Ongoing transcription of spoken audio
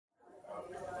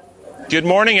Good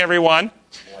morning, everyone.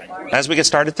 As we get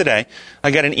started today,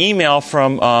 I got an email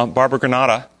from Barbara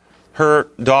Granata. Her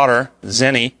daughter,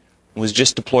 Zenny, was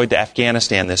just deployed to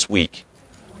Afghanistan this week.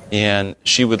 And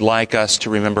she would like us to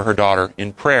remember her daughter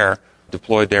in prayer,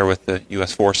 deployed there with the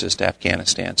U.S. forces to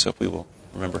Afghanistan. So if we will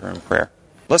remember her in prayer.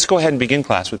 Let's go ahead and begin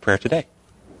class with prayer today.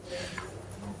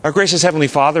 Our gracious Heavenly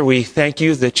Father, we thank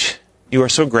you that you are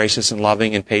so gracious and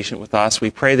loving and patient with us.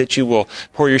 We pray that you will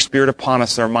pour your Spirit upon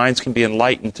us, that our minds can be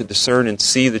enlightened to discern and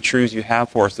see the truths you have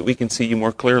for us, that we can see you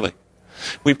more clearly.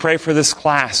 We pray for this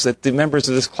class, that the members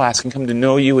of this class can come to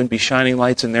know you and be shining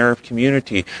lights in their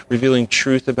community, revealing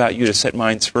truth about you to set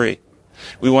minds free.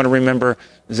 We want to remember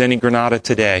Zenny Granata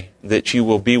today, that you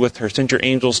will be with her. Send your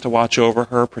angels to watch over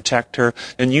her, protect her,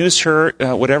 and use her,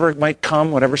 whatever might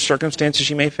come, whatever circumstances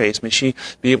she may face. May she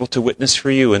be able to witness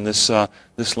for you in this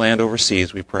land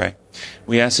overseas, we pray.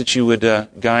 We ask that you would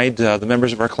guide the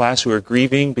members of our class who are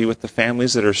grieving, be with the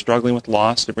families that are struggling with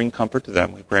loss, to bring comfort to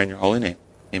them. We pray in your holy name.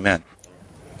 Amen.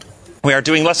 We are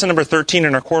doing lesson number 13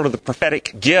 in our quarter of the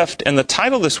prophetic gift, and the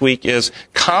title this week is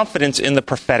Confidence in the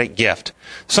Prophetic Gift.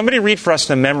 Somebody read for us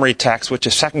the memory text, which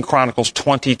is 2 Chronicles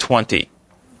 20:20.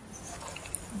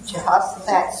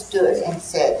 Jehoshaphat stood and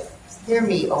said, "Hear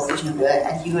me, O Judah,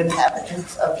 and you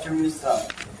inhabitants of Jerusalem.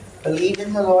 Believe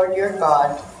in the Lord your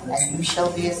God, and you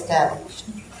shall be established.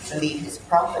 Believe his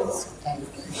prophets, and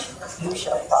you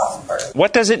shall prosper."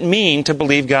 What does it mean to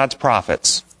believe God's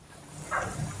prophets?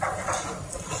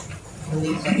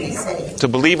 Believe what they say. To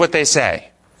believe what they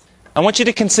say. I want you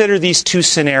to consider these two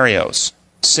scenarios.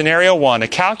 Scenario one, a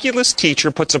calculus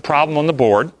teacher puts a problem on the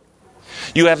board.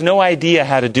 You have no idea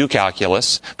how to do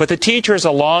calculus, but the teacher is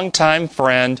a longtime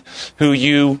friend who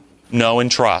you know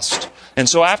and trust. And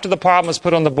so after the problem is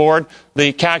put on the board,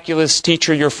 the calculus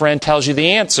teacher, your friend, tells you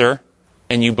the answer,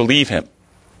 and you believe him.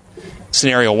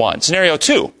 Scenario one. Scenario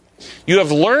two, you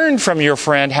have learned from your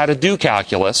friend how to do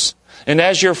calculus, and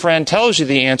as your friend tells you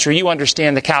the answer, you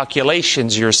understand the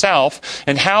calculations yourself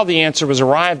and how the answer was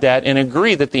arrived at and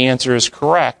agree that the answer is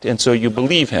correct, and so you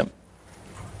believe him.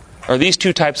 Are these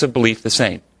two types of belief the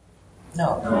same?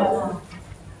 No.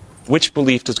 Which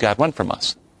belief does God want from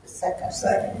us?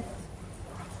 Second.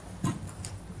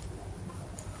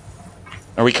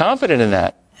 Are we confident in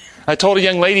that? I told a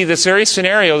young lady this very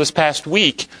scenario this past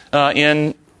week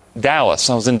in Dallas.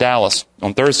 I was in Dallas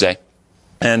on Thursday.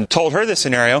 And told her this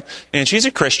scenario, and she's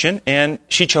a Christian, and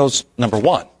she chose number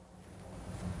one.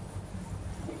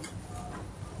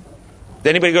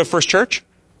 Did anybody go to First Church?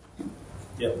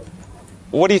 Yep.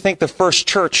 What do you think the First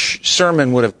Church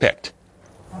sermon would have picked?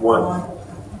 One.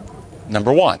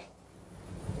 Number one.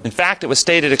 In fact, it was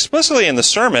stated explicitly in the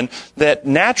sermon that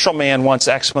natural man wants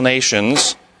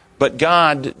explanations, but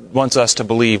God wants us to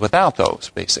believe without those,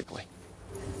 basically.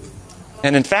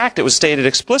 And in fact, it was stated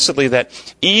explicitly that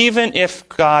even if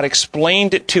God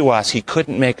explained it to us, he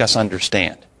couldn't make us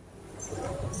understand.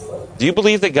 Do you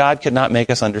believe that God could not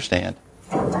make us understand?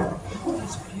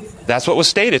 That's what was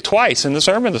stated twice in the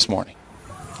sermon this morning.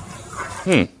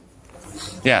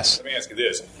 Yes? Let me ask you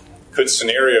this. Could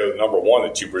scenario number one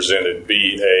that you presented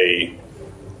be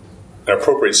an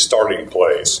appropriate starting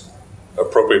place,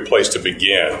 appropriate place to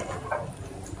begin?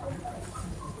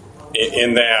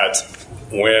 In that,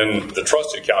 when the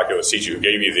trusted calculus teacher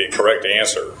gave you the correct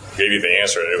answer, and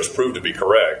it was proved to be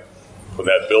correct, would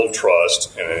that build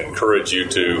trust and encourage you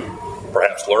to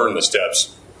perhaps learn the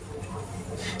steps?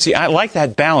 See, I like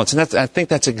that balance, and I think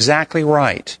that's exactly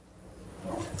right.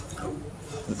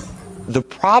 The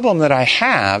problem that I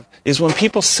have is when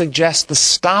people suggest the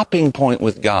stopping point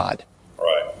with God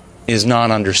is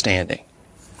non-understanding.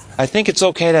 I think it's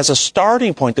okay as a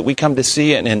starting point that we come to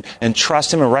see it and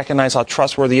trust him and recognize how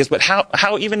trustworthy he is. But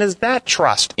how even is that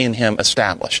trust in him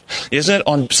established? Isn't it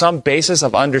on some basis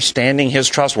of understanding his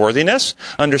trustworthiness,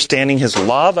 understanding his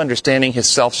love, understanding his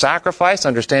self-sacrifice,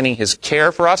 understanding his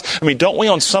care for us? I mean, don't we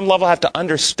on some level have to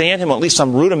understand him, at least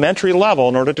some rudimentary level,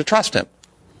 in order to trust him?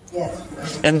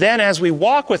 Yes. And then as we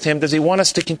walk with him, does he want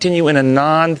us to continue in a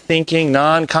non-thinking,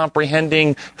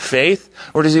 non-comprehending faith?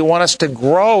 Or does he want us to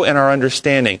grow in our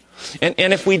understanding? And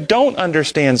if we don't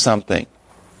understand something,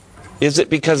 is it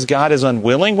because God is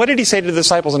unwilling? What did he say to the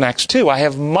disciples in Acts 2? I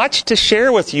have much to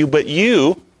share with you, but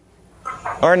you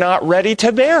are not ready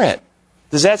to bear it.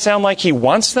 Does that sound like he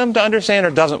wants them to understand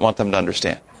or doesn't want them to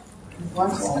understand?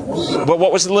 But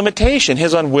what was the limitation?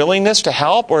 His unwillingness to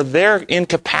help or their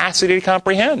incapacity to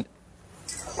comprehend?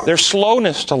 Their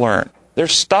slowness to learn. Their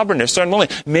stubbornness. Their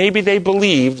unwillingness. Maybe they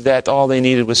believed that all they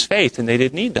needed was faith and they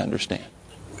didn't need to understand.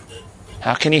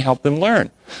 How can he help them learn?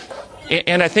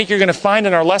 And I think you're going to find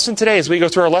in our lesson today, as we go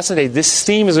through our lesson today, this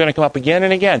theme is going to come up again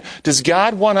and again. Does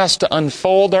God want us to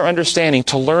unfold our understanding,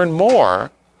 to learn more,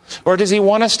 or does he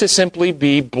want us to simply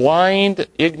be blind,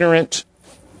 ignorant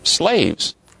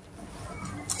slaves?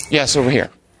 Yes, over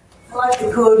here. I like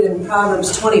the quote in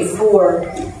Proverbs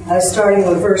 24, starting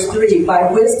with verse 3. By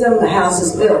wisdom the house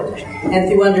is built, and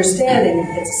through understanding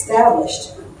it's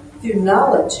established. Through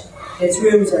knowledge its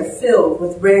rooms are filled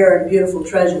with rare and beautiful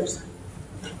treasures.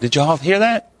 Did you all hear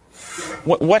that?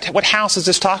 What house is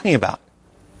this talking about?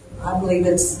 I believe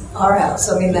it's our house.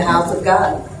 I mean, the house of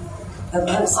God, of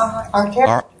us. Our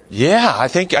character. Yeah, I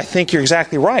think you're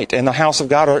exactly right. And the house of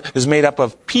God is made up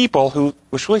of people who,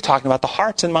 we're really talking about the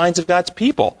hearts and minds of God's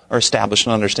people, are established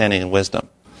in understanding and wisdom.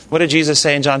 What did Jesus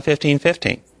say in John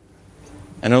 15:15?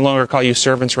 I no longer call you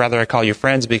servants, rather I call you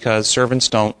friends, because servants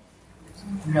don't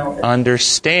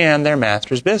understand their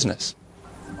master's business.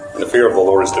 The fear of the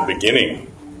Lord is the beginning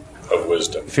of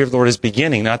wisdom. The fear of the Lord is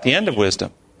beginning, not the end of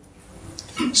wisdom.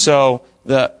 So,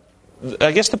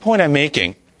 I guess the point I'm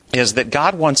making is that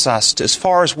God wants us to, as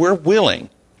far as we're willing,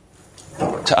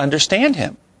 to understand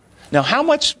him. Now, how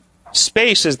much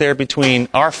space is there between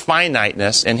our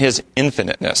finiteness and his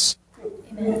infiniteness?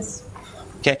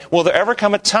 Okay. Will there ever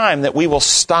come a time that we will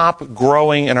stop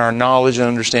growing in our knowledge and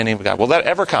understanding of God? Will that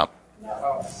ever come?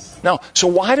 No. So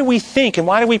why do we think and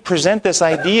why do we present this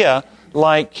idea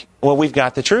like, well, we've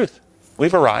got the truth.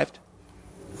 We've arrived.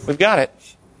 We've got it.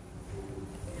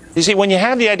 You see, when you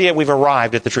have the idea we've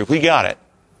arrived at the truth, we got it,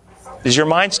 is your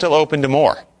mind still open to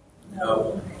more?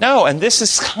 No, and this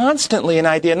is constantly an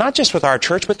idea, not just with our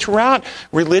church, but throughout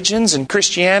religions and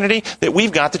Christianity, that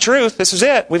we've got the truth. This is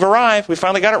it. We've arrived. We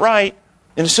finally got it right.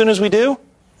 And as soon as we do,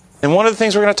 and one of the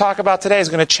things we're going to talk about today is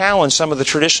going to challenge some of the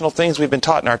traditional things we've been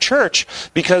taught in our church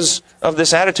because of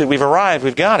this attitude. We've arrived.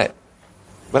 We've got it.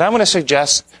 But I'm going to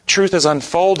suggest truth is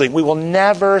unfolding. We will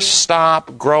never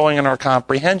stop growing in our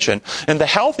comprehension. And the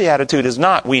healthy attitude is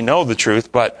not we know the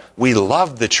truth, but we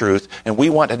love the truth and we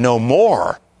want to know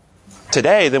more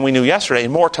today than we knew yesterday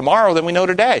and more tomorrow than we know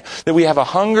today. That we have a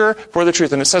hunger for the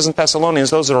truth. And it says in Thessalonians,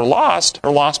 those that are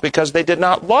lost because they did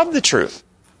not love the truth.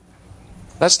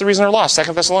 That's the reason they're lost.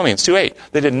 2 Thessalonians 2:8.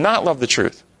 They did not love the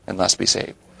truth and thus be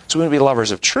saved. So we want to be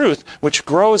lovers of truth, which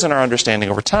grows in our understanding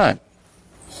over time.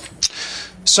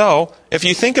 So, if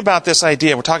you think about this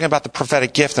idea, we're talking about the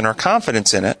prophetic gift and our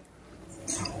confidence in it.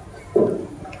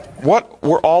 What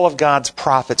were all of God's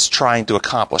prophets trying to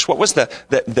accomplish? What was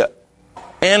the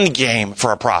end game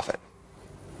for a prophet?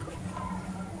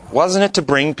 Wasn't it to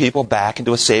bring people back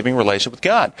into a saving relationship with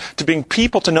God? To bring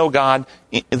people to know God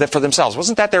for themselves?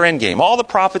 Wasn't that their end game? All the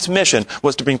prophets' mission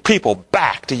was to bring people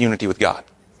back to unity with God.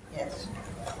 Yes.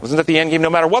 Wasn't that the end game? No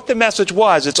matter what the message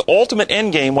was, its ultimate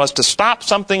end game was to stop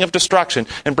something of destruction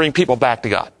and bring people back to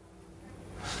God.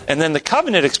 And then the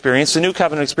covenant experience, the new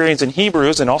covenant experience in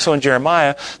Hebrews and also in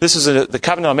Jeremiah, this is the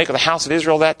covenant I'll make with the house of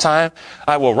Israel that time.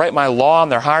 I will write my law on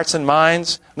their hearts and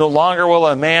minds. No longer will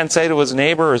a man say to his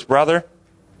neighbor or his brother,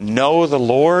 know the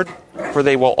Lord, for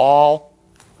they will all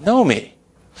know me.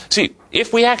 See,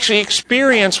 if we actually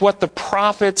experience what the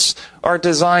prophets are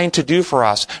designed to do for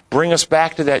us, bring us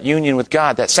back to that union with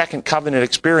God, that second covenant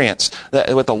experience,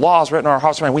 that with the laws written on our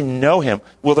hearts and minds, we know him,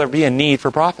 will there be a need for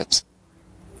prophets?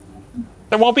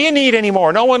 There won't be a need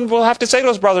anymore. No one will have to say to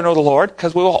his brother, know the Lord,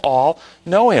 because we will all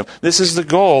know him. This is the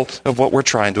goal of what we're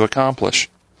trying to accomplish.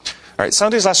 All right,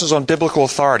 Sunday's lesson is on biblical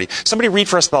authority. Somebody read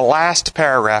for us the last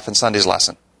paragraph in Sunday's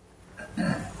lesson.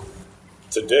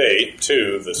 Today,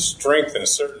 too, the strength and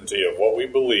certainty of what we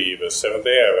believe as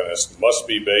Seventh-day Adventists must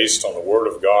be based on the Word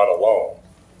of God alone.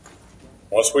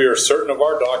 Once we are certain of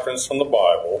our doctrines from the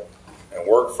Bible and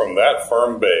work from that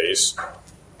firm base,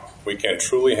 we can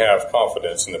truly have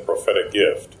confidence in the prophetic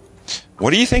gift.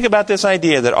 What do you think about this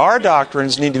idea that our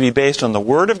doctrines need to be based on the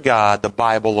Word of God, the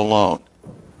Bible alone?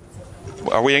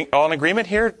 Are we all in agreement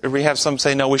here? Or we have some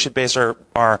say, no, we should base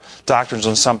our doctrines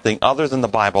on something other than the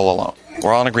Bible alone?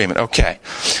 We're all in agreement. Okay.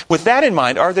 With that in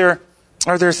mind, are there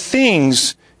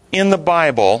things in the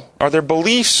Bible, are there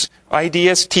beliefs,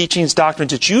 ideas, teachings,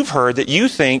 doctrines that you've heard that you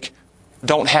think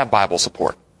don't have Bible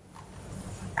support?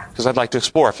 Because I'd like to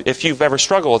explore. If you've ever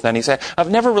struggled with any, say,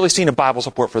 I've never really seen a Bible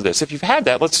support for this. If you've had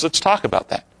that, let's talk about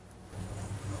that.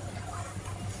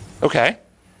 Okay.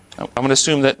 I'm going to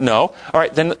assume that no. All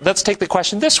right, then let's take the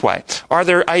question this way. Are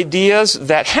there ideas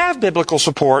that have biblical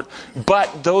support,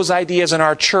 but those ideas in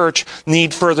our church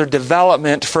need further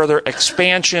development, further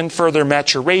expansion, further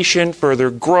maturation, further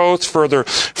growth,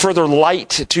 further light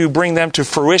to bring them to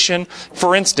fruition?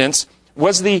 For instance,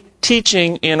 was the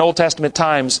teaching in Old Testament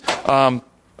times,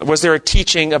 was there a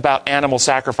teaching about animal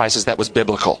sacrifices that was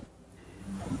biblical?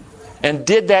 And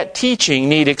did that teaching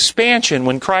need expansion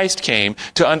when Christ came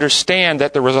to understand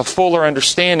that there was a fuller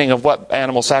understanding of what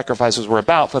animal sacrifices were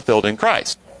about fulfilled in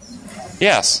Christ?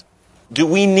 Yes. Do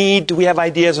we have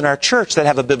ideas in our church that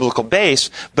have a biblical base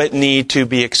but need to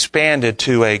be expanded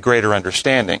to a greater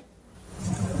understanding?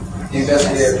 The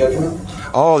investigative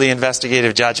judgment? Oh, the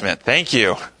investigative judgment. Thank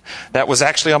you. That was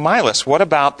actually on my list. What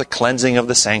about the cleansing of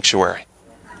the sanctuary?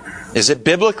 Is it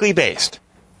biblically based?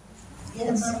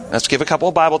 Yes. Let's give a couple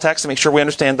of Bible texts to make sure we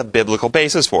understand the biblical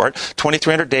basis for it.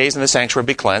 2,300 days in the sanctuary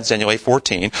be cleansed, Daniel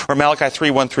 8:14. Or Malachi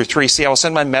 3:1-3. See, I will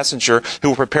send my messenger who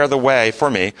will prepare the way for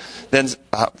me. Then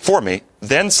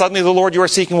suddenly the Lord you are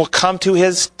seeking will come to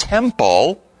his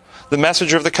temple. The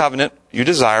messenger of the covenant you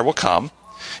desire will come.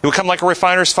 He will come like a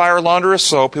refiner's fire, launderer's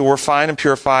soap. He will refine and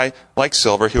purify like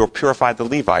silver. He will purify the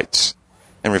Levites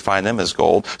and refine them as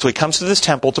gold. So he comes to this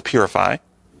temple to purify.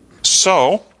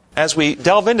 So, as we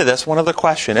delve into this, one other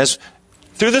question is,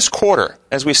 through this quarter,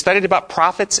 as we studied about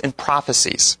prophets and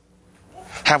prophecies,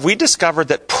 have we discovered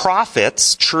that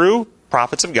prophets, true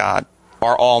prophets of God,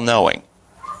 are all-knowing?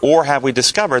 Or have we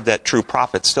discovered that true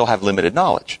prophets still have limited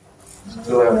knowledge?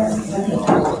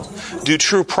 Do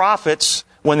true prophets,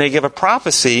 when they give a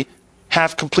prophecy,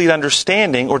 have complete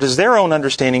understanding, or does their own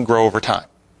understanding grow over time?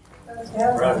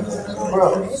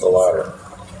 The latter.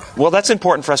 Well, that's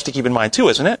important for us to keep in mind too,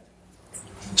 isn't it?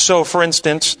 So, for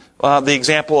instance, the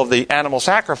example of the animal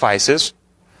sacrifices,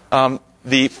 the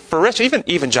Pharisee,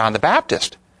 even John the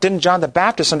Baptist, didn't John the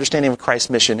Baptist's understanding of Christ's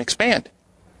mission expand?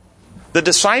 The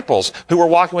disciples who were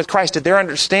walking with Christ, did their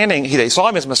understanding, they saw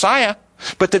him as Messiah,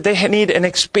 but did they need an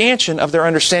expansion of their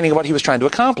understanding of what he was trying to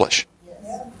accomplish?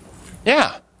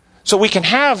 Yeah. So we can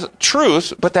have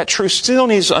truth, but that truth still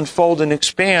needs to unfold and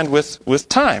expand with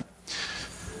time.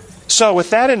 So with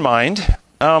that in mind,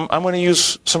 I'm going to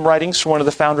use some writings from one of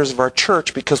the founders of our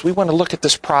church because we want to look at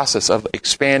this process of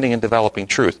expanding and developing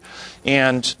truth.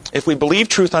 And if we believe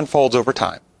truth unfolds over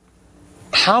time,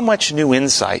 how much new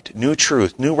insight, new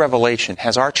truth, new revelation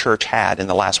has our church had in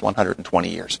the last 120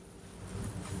 years?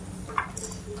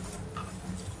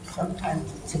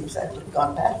 Sometimes it seems like we've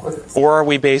gone backwards. Or are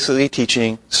we basically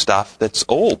teaching stuff that's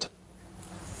old?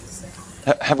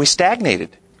 Have we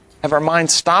stagnated? Have our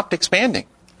minds stopped expanding?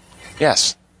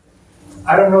 Yes.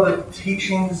 I don't know that the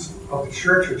teachings of the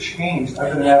church have changed.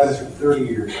 I've been in Adventist for 30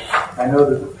 years. I know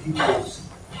that the people's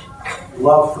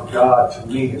love for God, to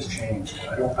me, has changed.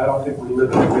 I don't think we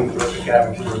live in a legalistic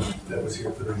attitude that was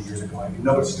here 30 years ago. I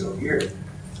know it's still here.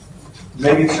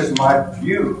 Maybe it's just my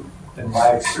view and my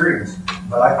experience,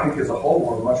 but I think as a whole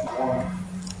we're much more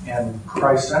in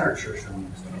Christ-centered church than we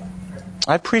used to be.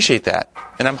 I appreciate that.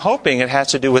 And I'm hoping it has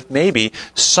to do with maybe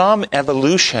some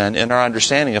evolution in our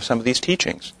understanding of some of these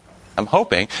teachings. I'm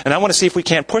hoping. And I want to see if we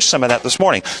can't push some of that this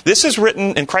morning. This is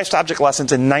written in Christ Object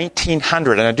Lessons in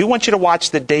 1900. And I do want you to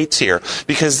watch the dates here,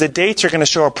 because the dates are going to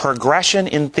show a progression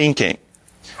in thinking.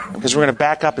 Because we're going to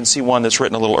back up and see one that's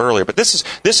written a little earlier. But this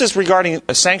is regarding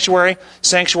a sanctuary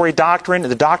doctrine,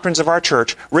 the doctrines of our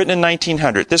church, written in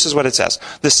 1900. This is what it says.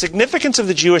 The significance of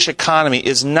the Jewish economy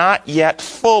is not yet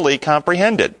fully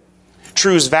comprehended.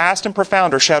 Truths vast and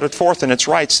profound are shouted forth in its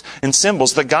rites and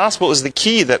symbols. The gospel is the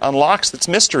key that unlocks its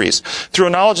mysteries. Through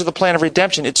a knowledge of the plan of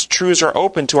redemption, its truths are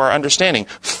open to our understanding.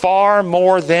 Far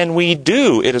more than we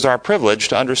do, it is our privilege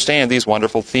to understand these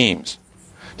wonderful themes.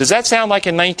 Does that sound like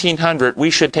in 1900 we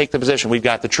should take the position we've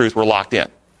got the truth, we're locked in?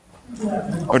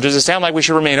 Or does it sound like we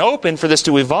should remain open for this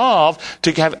to evolve,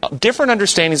 to have different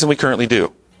understandings than we currently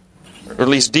do? Or at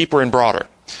least deeper and broader.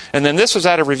 And then this was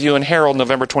out of Review and Herald,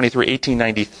 November 23,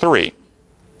 1893.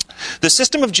 The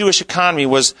system of Jewish economy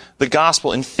was the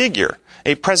gospel in figure,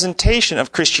 a presentation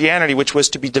of Christianity which was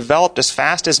to be developed as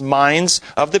fast as minds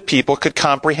of the people could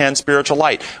comprehend spiritual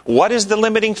light. What is the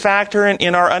limiting factor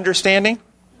in our understanding?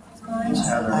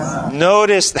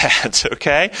 Notice that,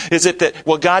 okay? Is it that,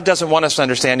 well, God doesn't want us to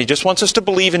understand, He just wants us to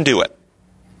believe and do it?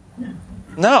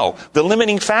 No. The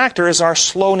limiting factor is our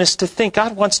slowness to think.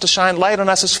 God wants to shine light on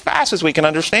us as fast as we can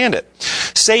understand it.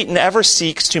 Satan ever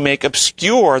seeks to make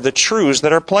obscure the truths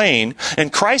that are plain,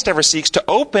 and Christ ever seeks to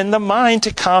open the mind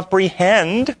to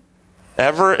comprehend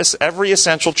every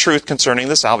essential truth concerning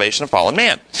the salvation of fallen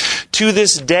man. To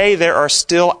this day, there are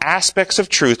still aspects of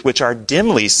truth which are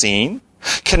dimly seen,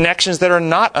 connections that are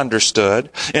not understood,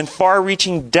 and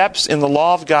far-reaching depths in the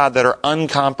law of God that are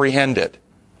uncomprehended.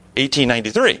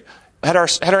 1893. Had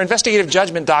our investigative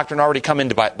judgment doctrine already come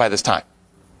into by this time?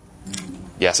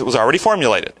 Yes, it was already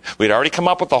formulated. We'd already come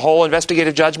up with the whole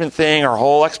investigative judgment thing, our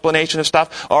whole explanation of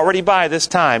stuff, already by this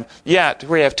time. Yet,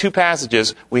 we have two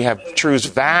passages. We have truths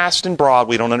vast and broad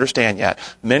we don't understand yet.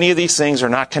 Many of these things are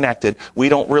not connected. We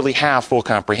don't really have full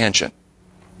comprehension.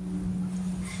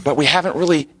 But we haven't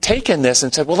really taken this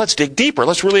and said, well, let's dig deeper.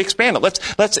 Let's really expand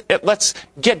it. Let's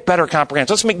get better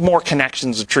comprehension. Let's make more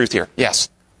connections of truth here. Yes?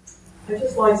 I'd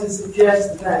just like to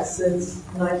suggest that since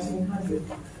 1900,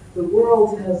 the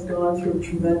world has gone through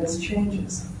tremendous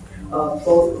changes,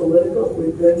 both political,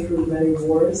 we've been through many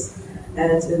wars,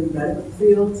 and in the medical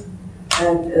field,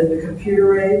 and in the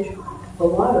computer age. A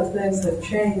lot of things have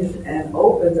changed and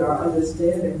opened our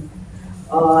understanding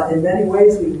in many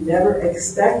ways we never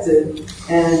expected,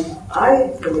 and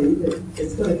I believe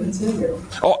it's going to continue.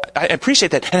 Oh, I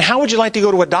appreciate that. And how would you like to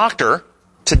go to a doctor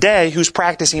today who's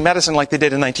practicing medicine like they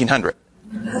did in 1900?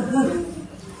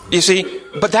 You see,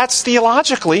 but that's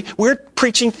theologically, we're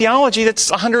preaching theology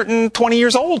that's 120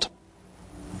 years old.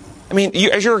 I mean,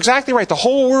 you're exactly right. The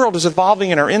whole world is evolving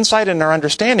in our insight and our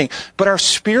understanding, but our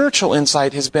spiritual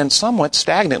insight has been somewhat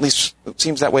stagnant. At least it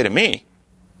seems that way to me.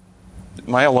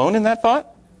 Am I alone in that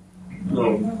thought?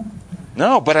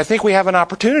 No, but I think we have an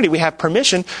opportunity, we have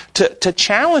permission to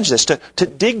challenge this, to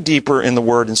dig deeper in the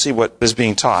Word and see what is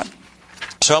being taught.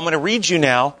 So I'm going to read you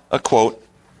now a quote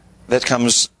that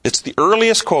comes, it's the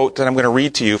earliest quote that I'm going to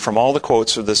read to you from all the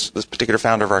quotes of this particular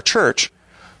founder of our church,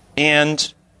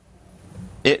 and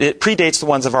it predates the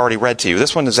ones I've already read to you.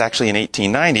 This one is actually in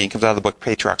 1890, it comes out of the book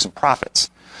Patriarchs and Prophets.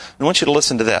 I want you to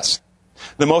listen to this.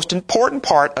 The most important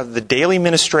part of the daily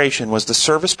ministration was the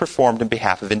service performed in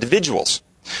behalf of individuals.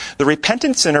 The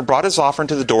repentant sinner brought his offering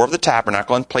to the door of the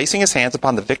tabernacle and, placing his hands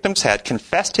upon the victim's head,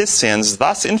 confessed his sins,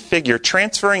 thus in figure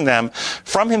transferring them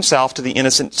from himself to the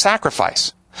innocent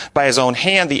sacrifice. By his own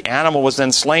hand the animal was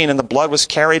then slain, and the blood was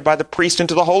carried by the priest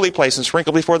into the holy place and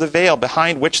sprinkled before the veil,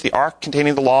 behind which the ark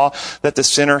containing the law that the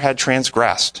sinner had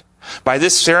transgressed. By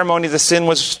this ceremony the sin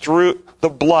was through the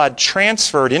blood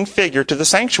transferred in figure to the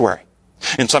sanctuary.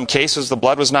 In some cases, the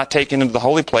blood was not taken into the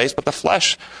holy place, but the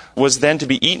flesh was then to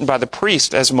be eaten by the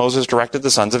priest, as Moses directed the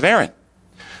sons of Aaron.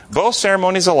 Both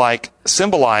ceremonies alike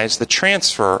symbolize the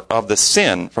transfer of the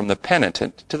sin from the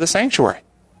penitent to the sanctuary.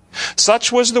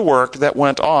 Such was the work that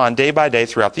went on day by day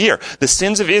throughout the year. The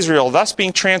sins of Israel thus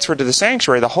being transferred to the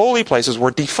sanctuary, the holy places were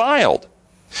defiled,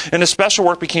 and a special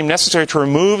work became necessary to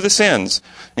remove the sins,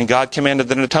 and God commanded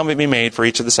that an atonement be made for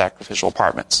each of the sacrificial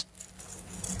apartments.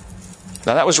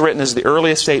 Now that was written as the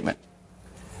earliest statement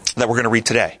that we're going to read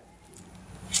today.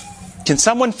 Can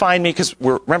someone find me, because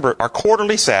remember, our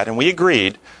quarterly said, and we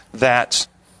agreed, that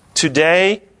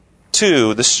today,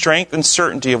 too, the strength and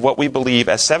certainty of what we believe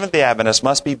as Seventh-day Adventists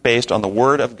must be based on the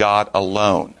Word of God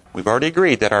alone. We've already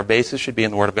agreed that our basis should be in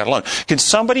the Word of God alone. Can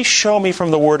somebody show me from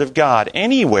the Word of God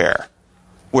anywhere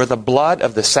where the blood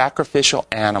of the sacrificial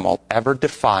animal ever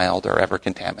defiled or ever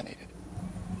contaminated?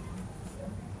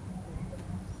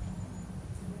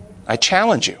 I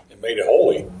challenge you. It made it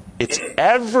holy. It's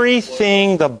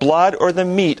everything the blood or the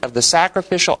meat of the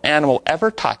sacrificial animal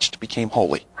ever touched became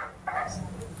holy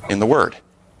in the Word.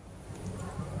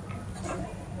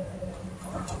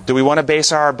 Do we want to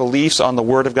base our beliefs on the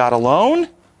Word of God alone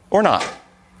or not?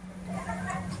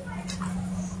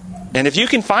 And if you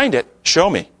can find it, show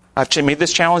me. I've made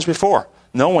this challenge before.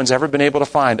 No one's ever been able to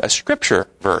find a scripture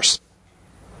verse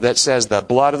that says the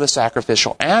blood of the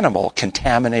sacrificial animal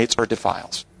contaminates or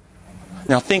defiles.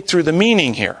 Now think through the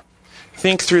meaning here.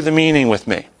 Think through the meaning with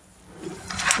me.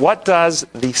 What does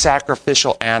the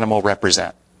sacrificial animal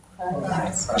represent?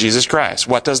 Jesus Christ.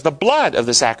 What does the blood of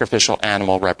the sacrificial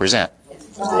animal represent?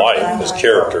 Life, his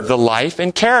character. The life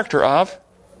and character of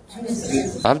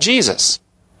Jesus.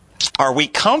 Are we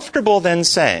comfortable then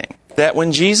saying that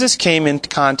when Jesus came into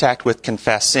contact with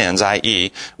confessed sins,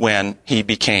 i.e., when he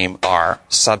became our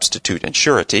substitute and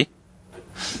surety,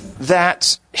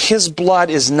 that his blood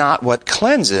is not what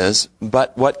cleanses,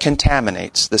 but what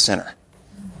contaminates the sinner?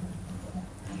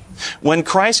 When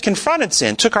Christ confronted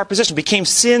sin, took our position, became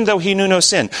sin though he knew no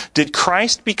sin, did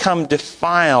Christ become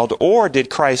defiled, or did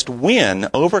Christ win,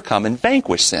 overcome, and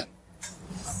vanquish sin?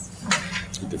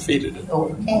 He defeated it.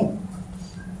 Overcame.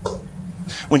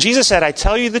 When Jesus said, I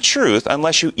tell you the truth,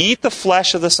 unless you eat the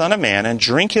flesh of the Son of Man and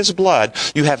drink his blood,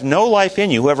 you have no life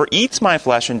in you. Whoever eats my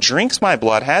flesh and drinks my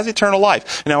blood has eternal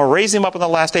life. And I will raise him up on the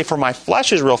last day, for my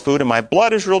flesh is real food and my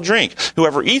blood is real drink.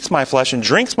 Whoever eats my flesh and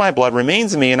drinks my blood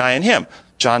remains in me and I in him.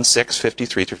 John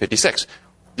 6:53-56.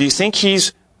 Do you think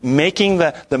he's making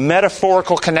the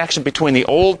metaphorical connection between the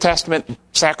Old Testament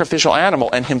sacrificial animal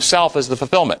and himself as the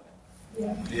fulfillment?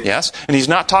 Yeah. Yes? And he's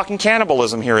not talking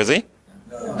cannibalism here, is he?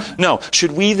 No.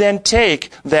 Should we then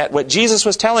take that what Jesus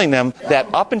was telling them, that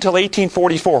up until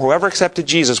 1844, whoever accepted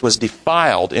Jesus was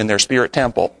defiled in their spirit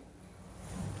temple?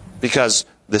 Because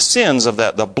the sins of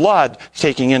the blood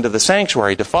taking into the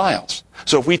sanctuary defiles.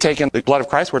 So if we take in the blood of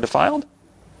Christ, we're defiled?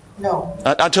 No.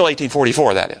 Until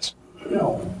 1844, that is.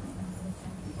 No.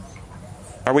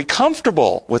 Are we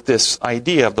comfortable with this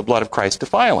idea of the blood of Christ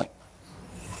defiling?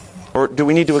 Or do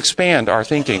we need to expand our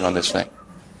thinking on this thing?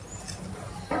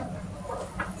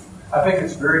 I think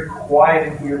it's very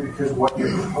quiet in here because what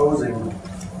you're proposing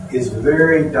is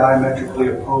very diametrically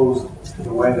opposed to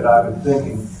the way that I've been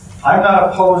thinking. I'm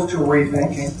not opposed to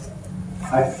rethinking.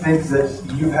 I think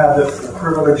that you have the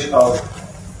privilege of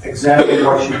examining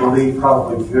what you believe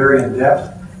probably very in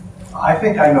depth. I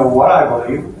think I know what I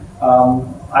believe.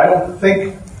 I don't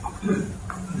think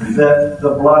that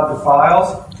the blood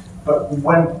defiles, but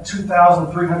when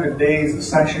 2,300 days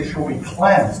essentially shall be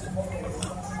cleansed,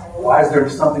 why is there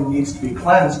something needs to be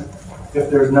cleansed if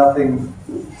there's nothing,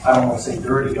 I don't want to say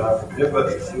dirty, God forbid,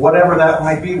 but whatever that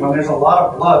might be, when there's a lot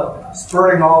of blood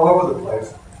spurting all over the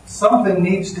place, something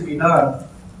needs to be done.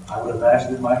 I would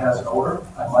imagine it might have an odor.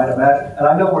 I might imagine, and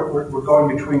I know we're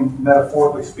going between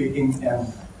metaphorically speaking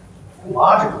and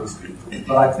logically speaking,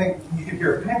 but I think you can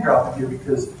hear a pin drop in here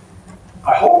because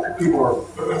I hope that people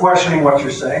are questioning what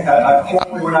you're saying.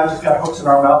 Hopefully we're not just got hooks in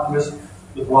our mouth and just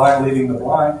the blind leading the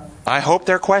blind. I hope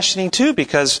they're questioning too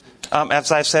because,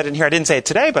 as I've said in here, I didn't say it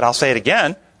today, but I'll say it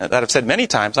again, that I've said many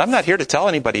times, I'm not here to tell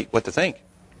anybody what to think.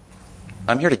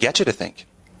 I'm here to get you to think.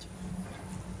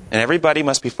 And everybody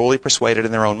must be fully persuaded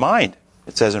in their own mind,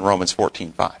 it says in Romans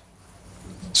 14:5.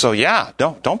 So yeah,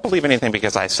 don't believe anything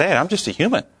because I say it. I'm just a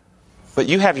human. But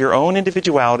you have your own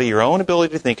individuality, your own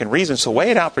ability to think and reason, so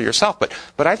weigh it out for yourself.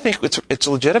 But I think it's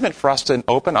legitimate for us to, in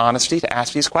open honesty, to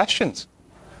ask these questions.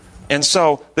 And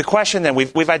so the question then,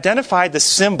 we've identified the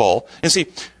symbol. And see,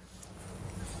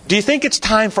 do you think it's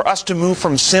time for us to move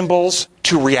from symbols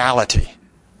to reality?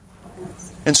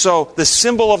 And so the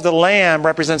symbol of the lamb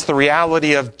represents the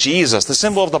reality of Jesus. The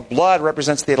symbol of the blood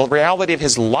represents the reality of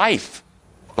his life.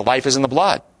 The life is in the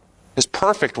blood. His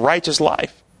perfect, righteous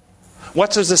life.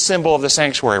 What does the symbol of the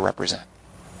sanctuary represent?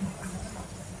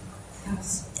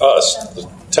 Us, the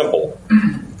temple,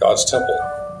 God's temple.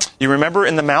 You remember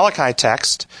in the Malachi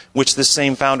text, which this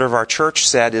same founder of our church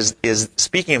said is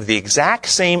speaking of the exact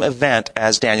same event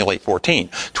as Daniel 8:14.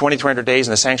 2,300 days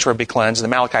and the sanctuary will be cleansed. In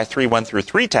the Malachi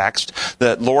 3:1-3 text,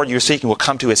 the Lord you're seeking will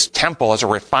come to his temple as a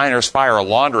refiner's fire, a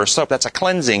launderer's soap. That's a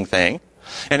cleansing thing.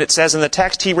 And it says in the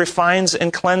text, he refines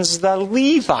and cleanses the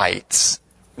Levites.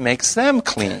 Makes them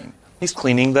clean. He's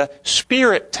cleaning the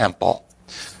spirit temple.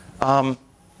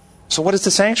 So what does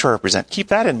the sanctuary represent? Keep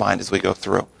that in mind as we go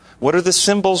through. What do the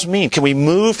symbols mean? Can we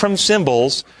move from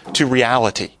symbols to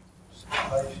reality?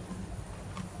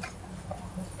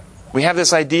 We have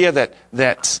this idea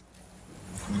that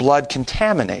blood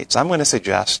contaminates. I'm going to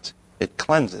suggest it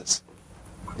cleanses.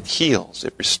 It heals.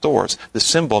 It restores. The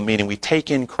symbol meaning we take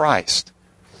in Christ.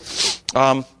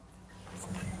 I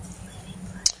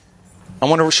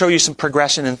want to show you some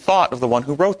progression in thought of the one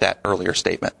who wrote that earlier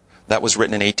statement. That was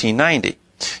written in 1890.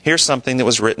 Here's something that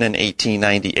was written in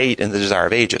 1898 in The Desire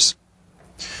of Ages.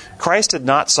 Christ had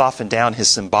not softened down his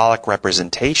symbolic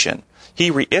representation.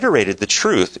 He reiterated the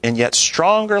truth in yet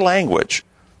stronger language.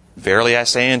 Verily I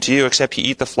say unto you, except ye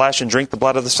eat the flesh and drink the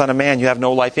blood of the Son of Man, you have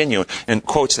no life in you. And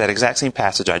quotes that exact same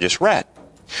passage I just read.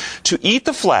 To eat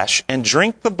the flesh and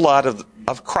drink the blood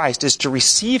of Christ is to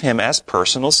receive him as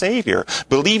personal Savior,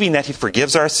 believing that he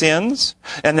forgives our sins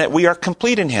and that we are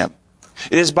complete in him.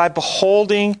 It is by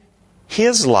beholding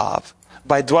his love,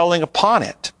 by dwelling upon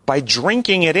it, by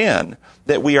drinking it in,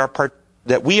 that we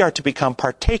are to become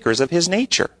partakers of his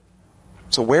nature.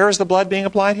 So where is the blood being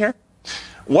applied here?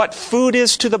 What food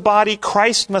is to the body,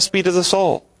 Christ must be to the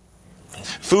soul.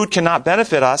 Food cannot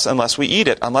benefit us unless we eat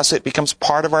it, unless it becomes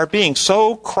part of our being.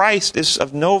 So Christ is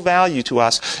of no value to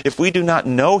us if we do not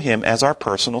know him as our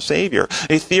personal Savior.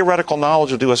 A theoretical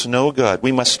knowledge will do us no good.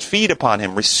 We must feed upon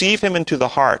him, receive him into the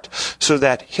heart, so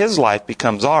that his life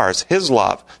becomes ours. His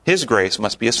love, his grace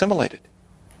must be assimilated.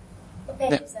 What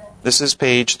page is that? This is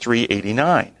page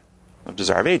 389 of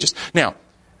Desire of Ages. Now,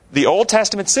 the Old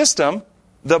Testament system,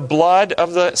 the blood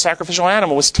of the sacrificial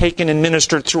animal was taken and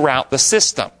ministered throughout the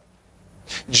system.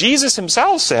 Jesus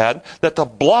himself said that the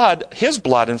blood, his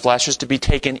blood and flesh, is to be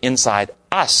taken inside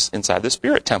us, inside the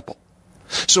spirit temple.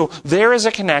 So there is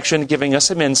a connection giving us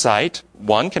some insight,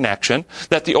 one connection,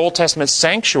 that the Old Testament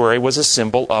sanctuary was a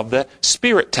symbol of the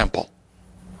spirit temple.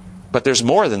 But there's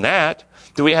more than that.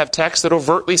 Do we have texts that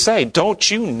overtly say, don't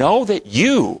you know that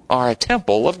you are a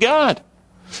temple of God?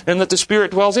 And that the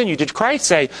Spirit dwells in you? Did Christ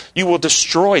say, you will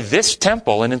destroy this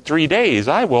temple and in 3 days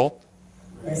I will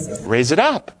raise it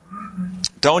up?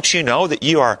 Don't you know that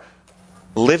you are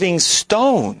living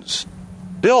stones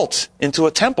built into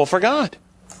a temple for God?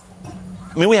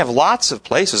 I mean, we have lots of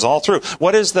places all through.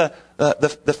 What is the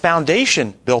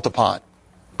foundation built upon?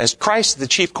 As Christ, the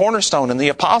chief cornerstone, and the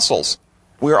apostles.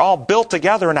 We are all built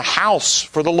together in a house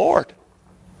for the Lord.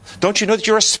 Don't you know that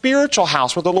you're a spiritual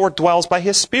house where the Lord dwells by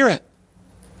His Spirit?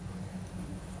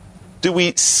 Do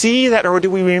we see that, or do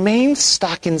we remain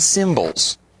stuck in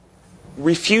symbols,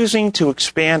 refusing to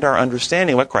expand our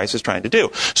understanding of what Christ is trying to do?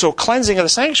 So cleansing of the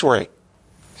sanctuary.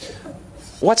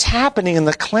 What's happening in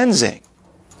the cleansing?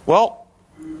 Well,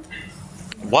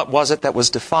 what was it that was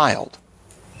defiled?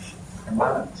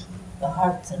 The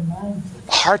hearts and minds.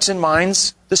 Hearts and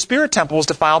minds. The spirit temple was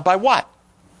defiled by what?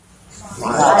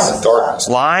 Lies. Darkness.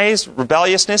 Lies,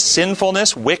 rebelliousness,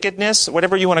 sinfulness, wickedness,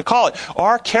 whatever you want to call it.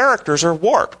 Our characters are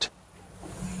warped.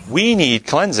 We need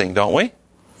cleansing, don't we?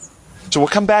 So we'll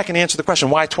come back and answer the question,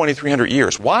 why 2,300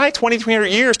 years? Why 2,300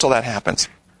 years till that happens?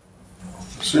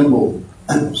 Symbol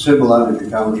only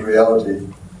becomes reality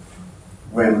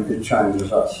when it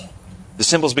changes us. The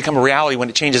symbols become a reality when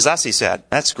it changes us, he said.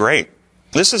 That's great.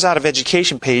 This is out of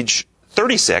Education, page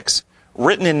 36,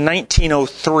 written in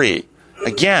 1903.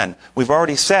 Again, we've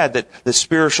already said that the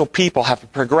spiritual people have a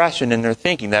progression in their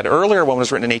thinking. That earlier one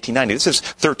was written in 1890. This is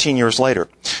 13 years later.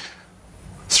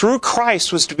 Through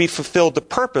Christ was to be fulfilled the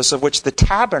purpose of which the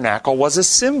tabernacle was a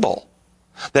symbol.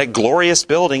 That glorious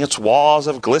building, its walls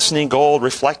of glistening gold,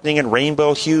 reflecting in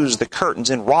rainbow hues, the curtains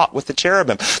enwrought with the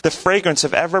cherubim, the fragrance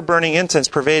of ever-burning incense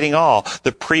pervading all,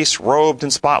 the priests robed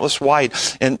in spotless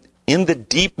white, and in the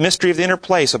deep mystery of the inner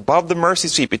place, above the mercy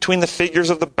seat, between the figures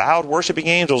of the bowed worshiping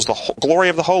angels, the glory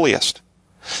of the holiest.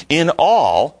 In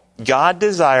all, God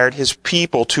desired His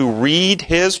people to read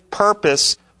His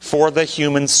purpose for the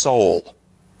human soul.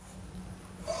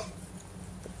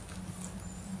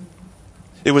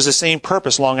 It was the same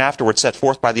purpose long afterward set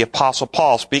forth by the Apostle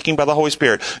Paul, speaking by the Holy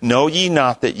Spirit. Know ye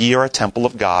not that ye are a temple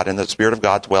of God, and the Spirit of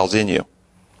God dwells in you.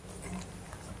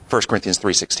 1 Corinthians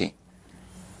 3:16.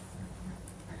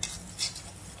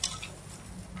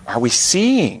 Are we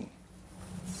seeing?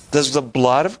 Does the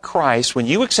blood of Christ, when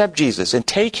you accept Jesus and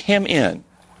take Him in,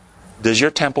 does your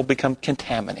temple become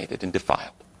contaminated and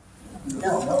defiled?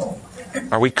 No.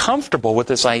 Are we comfortable with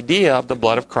this idea of the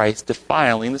blood of Christ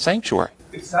defiling the sanctuary?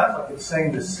 It sounds like it's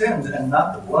saying the sins and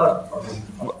not the blood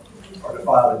are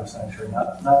defiling the sanctuary,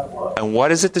 not the blood. And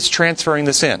what is it that's transferring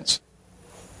the sins?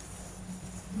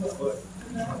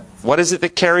 What is it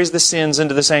that carries the sins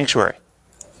into the sanctuary?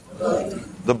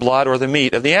 The blood or the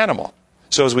meat of the animal.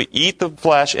 So as we eat the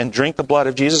flesh and drink the blood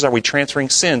of Jesus, are we transferring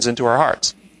sins into our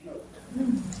hearts?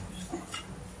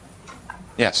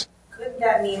 Yes? Couldn't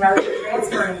that mean rather than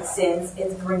transferring the sins,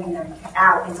 it's bringing them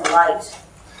out into light?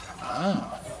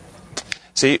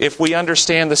 See, if we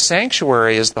understand the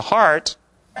sanctuary is the heart,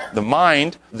 the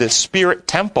mind, the spirit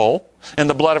temple, and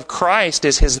the blood of Christ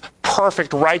is His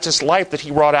perfect righteous life that He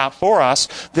wrought out for us,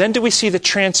 then do we see the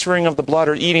transferring of the blood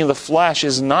or eating of the flesh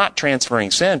is not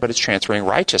transferring sin, but it's transferring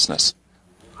righteousness.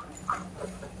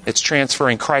 It's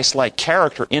transferring Christ-like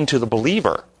character into the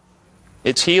believer.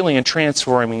 It's healing and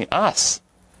transforming us.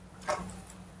 And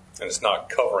it's not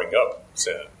covering up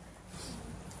sin.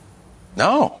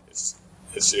 No.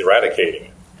 It's eradicating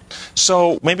it.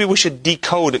 So maybe we should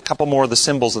decode a couple more of the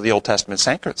symbols of the Old Testament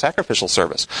sacrificial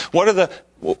service.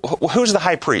 Who's the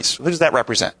high priest? Who does that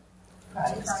represent?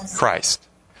 Christ.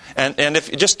 And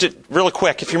if just really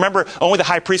quick, if you remember, only the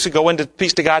high priest would go in to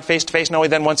speak to God face to face, and only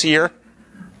then once a year.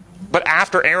 But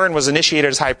after Aaron was initiated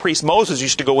as high priest, Moses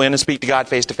used to go in and speak to God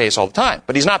face to face all the time.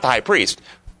 But he's not the high priest.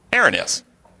 Aaron is.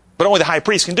 But only the high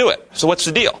priest can do it. So what's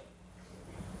the deal?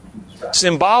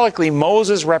 Symbolically,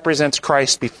 Moses represents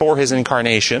Christ before His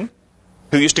incarnation,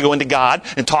 who used to go into God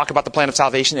and talk about the plan of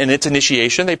salvation and its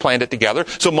initiation. They planned it together.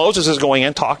 So Moses is going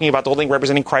in, talking about the whole thing,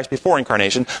 representing Christ before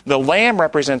incarnation. The Lamb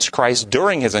represents Christ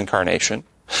during His incarnation.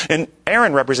 And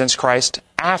Aaron represents Christ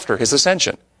after His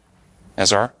ascension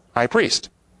as our high priest.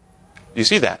 Do you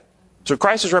see that? So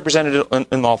Christ is represented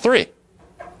in all three.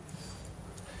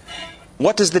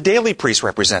 What does the daily priest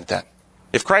represent then?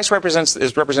 If Christ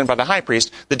is represented by the high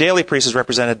priest, the daily priest is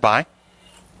represented by,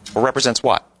 or represents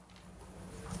what?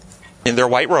 In their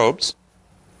white robes.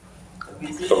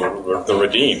 The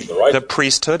redeemed, the right. The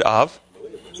priesthood of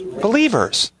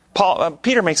believers.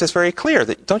 Peter makes this very clear.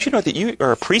 That, don't you know that you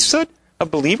are a priesthood of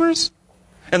believers?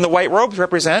 And the white robes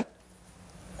represent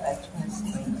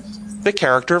the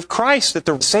character of Christ that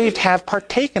the saved have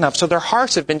partaken of. So their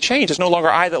hearts have been changed. It's no longer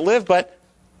I that live, but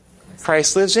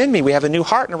Christ lives in me. We have a new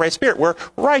heart and a right spirit. We're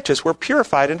righteous. We're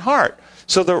purified in heart.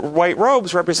 So the white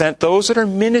robes represent those that are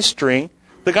ministering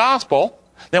the gospel.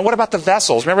 Now what about the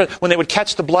vessels? Remember when they would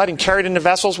catch the blood and carry it into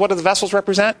vessels? What do the vessels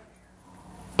represent?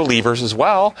 Believers as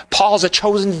well. Paul's a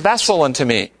chosen vessel unto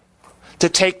me to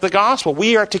take the gospel.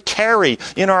 We are to carry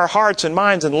in our hearts and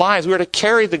minds and lives, we are to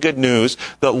carry the good news,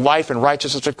 the life and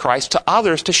righteousness of Christ to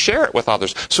others, to share it with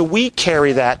others. So we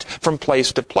carry that from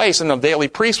place to place. And the daily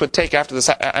priest would take after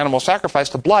the animal sacrifice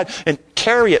the blood and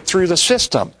carry it through the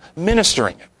system,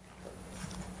 ministering it.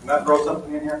 Can I throw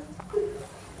something in here?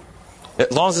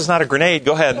 As long as it's not a grenade,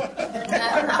 go ahead.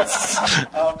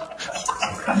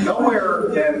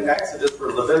 Nowhere in Exodus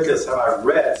or Leviticus have I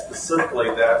read specifically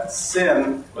that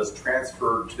sin was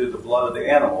transferred to the blood of the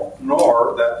animal,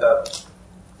 nor that the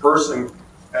person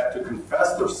had to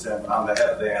confess their sin on the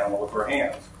head of the animal with their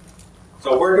hands.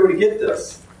 So where do we get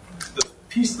this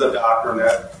piece of the doctrine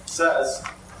that says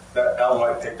that Ellen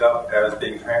White picked up as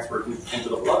being transferred into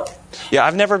the blood? Yeah,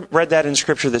 I've never read that in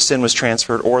Scripture that sin was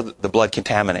transferred or the blood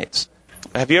contaminates.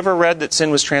 Have you ever read that sin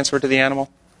was transferred to the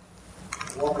animal?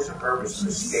 What was the purpose of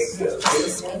the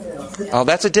scapegoat? Oh,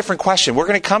 that's a different question. We're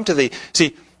going to come to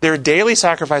see, there are daily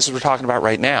sacrifices we're talking about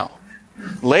right now.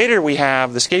 Later we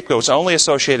have the scapegoats only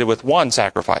associated with one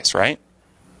sacrifice, right?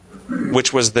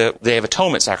 Which was the Day of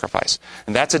Atonement sacrifice.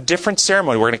 And that's a different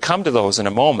ceremony. We're going to come to those in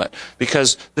a moment.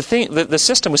 Because the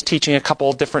system was teaching a couple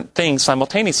of different things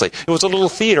simultaneously. It was a little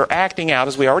theater acting out,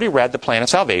 as we already read, the plan of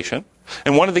salvation.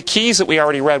 And one of the keys that we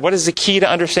already read, what is the key to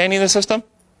understanding the system?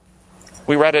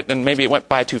 We read it and maybe it went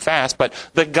by too fast, but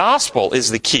the gospel is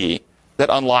the key that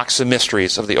unlocks the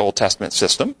mysteries of the Old Testament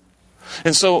system.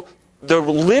 And so the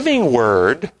living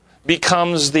word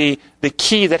becomes the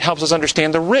key that helps us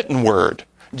understand the written word.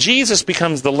 Jesus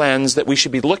becomes the lens that we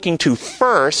should be looking to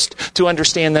first to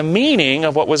understand the meaning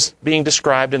of what was being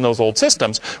described in those old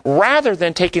systems, rather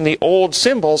than taking the old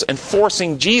symbols and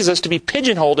forcing Jesus to be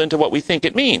pigeonholed into what we think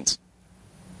it means.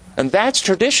 And that's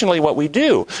traditionally what we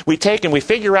do. We take and we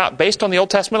figure out, based on the Old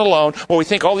Testament alone, what we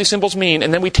think all these symbols mean,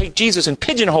 and then we take Jesus and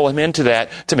pigeonhole him into that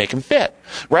to make him fit.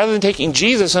 Rather than taking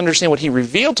Jesus and understand what he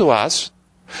revealed to us,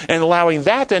 and allowing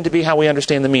that then to be how we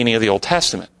understand the meaning of the Old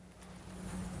Testament.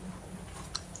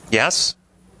 Yes?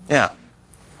 Yeah.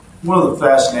 One of the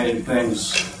fascinating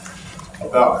things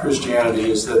about Christianity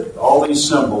is that all these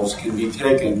symbols can be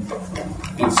taken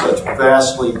in such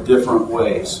vastly different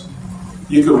ways.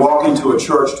 You could walk into a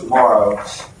church tomorrow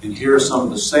and hear some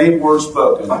of the same words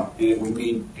spoken, and it would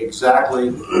mean exactly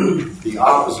the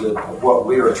opposite of what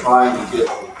we are trying to get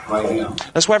right now.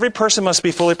 That's why every person must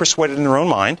be fully persuaded in their own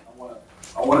mind.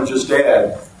 I want to just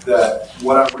add that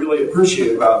what I really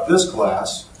appreciate about this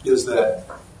class is that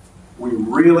we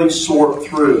really sort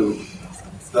through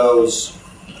those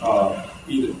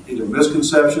either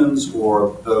misconceptions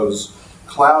or those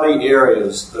cloudy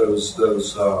areas, those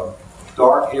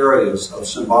dark areas of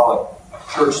symbolic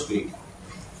church speak.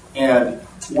 And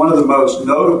one of the most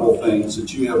notable things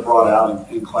that you have brought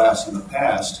out in class in the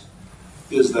past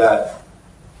is that,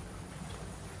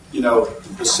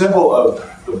 the symbol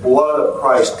of the blood of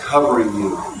Christ covering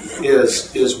you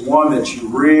is one that you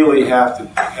really have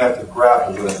to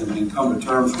grapple with and come to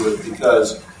terms with,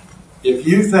 because if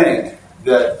you think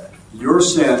that your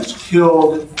sins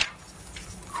killed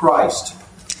Christ,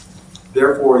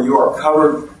 therefore you are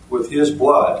covered with his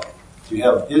blood, you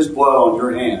have his blood on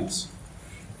your hands,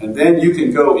 and then you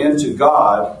can go into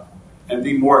God and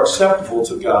be more acceptable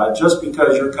to God just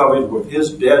because you're covered with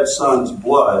his dead son's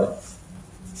blood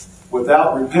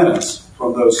without repentance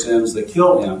from those sins that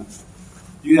killed him,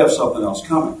 you have something else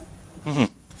coming. Mm-hmm.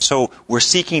 So we're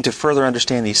seeking to further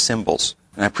understand these symbols.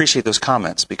 And I appreciate those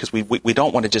comments, because we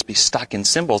don't want to just be stuck in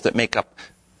symbols that make up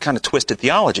kind of twisted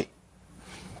theology.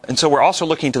 And so we're also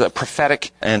looking to the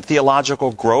prophetic and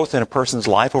theological growth in a person's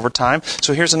life over time.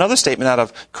 So here's another statement out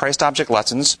of Christ Object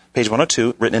Lessons, page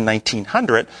 102, written in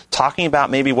 1900, talking about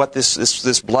maybe what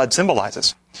this blood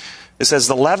symbolizes. It says,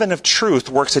 the leaven of truth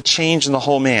works a change in the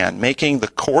whole man, making the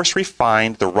coarse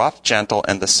refined, the rough gentle,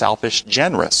 and the selfish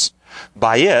generous.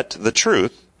 By it, the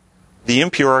truth, the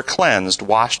impure are cleansed,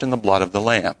 washed in the blood of the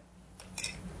Lamb.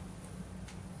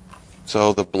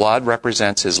 So the blood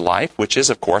represents his life, which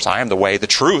is, of course, I am the way, the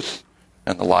truth,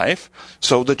 and the life.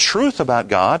 So the truth about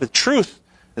God, the truth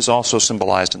is also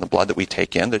symbolized in the blood that we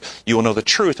take in. That you will know the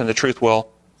truth, and the truth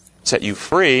will set you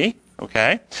free.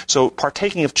 Okay? So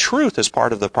partaking of truth is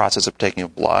part of the process of taking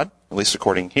of blood, at least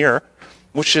according here,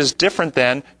 which is different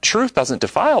than truth doesn't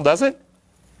defile, does it?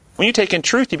 When you take in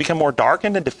truth, you become more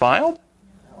darkened and defiled?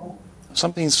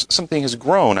 Something has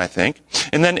grown, I think.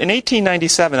 And then in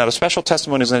 1897, out of Special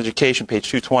Testimonies on Education, page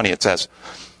 220, it says,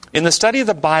 in the study of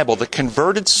the Bible, the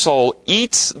converted soul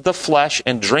eats the flesh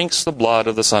and drinks the blood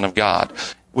of the Son of God,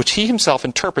 which he himself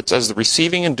interprets as the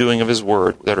receiving and doing of his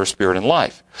word that are spirit and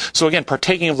life. So again,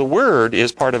 partaking of the word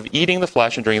is part of eating the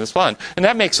flesh and drinking the blood. And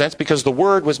that makes sense because the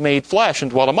word was made flesh and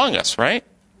dwelt among us, right?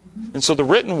 And so the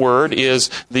written word is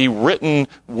the written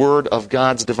word of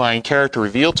God's divine character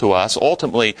revealed to us,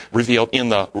 ultimately revealed in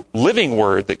the living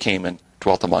word that came and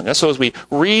dwelt among us. So as we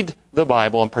read the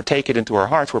Bible and partake it into our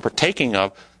hearts, we're partaking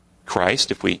of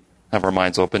Christ if we have our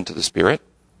minds open to the Spirit.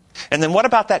 And then what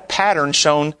about that pattern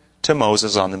shown to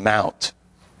Moses on the Mount?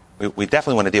 We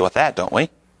definitely want to deal with that, don't we?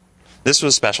 This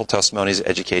was Special Testimonies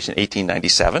Education,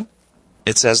 1897.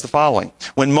 It says the following.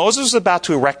 When Moses was about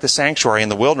to erect the sanctuary in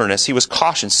the wilderness, he was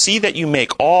cautioned, see that you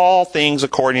make all things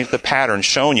according to the pattern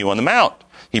shown you on the Mount.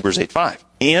 Hebrews 8:5.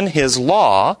 In his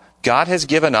law, God has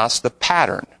given us the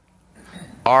pattern.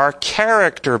 Our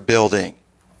character building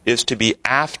is to be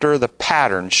after the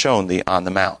pattern shown thee on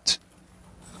the Mount.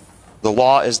 The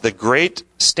law is the great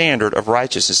standard of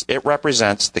righteousness. It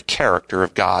represents the character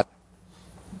of God.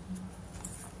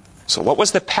 So what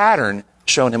was the pattern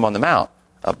shown him on the Mount?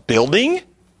 A building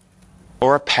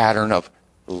or a pattern of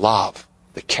love?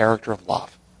 The character of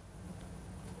love.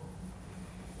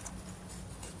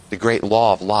 The great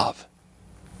law of love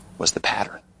was the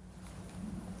pattern.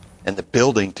 And the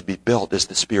building to be built is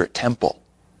the Spirit temple,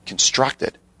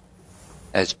 constructed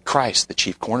as Christ, the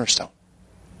chief cornerstone,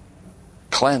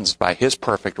 cleansed by his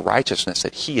perfect righteousness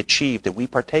that he achieved and we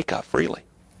partake of freely.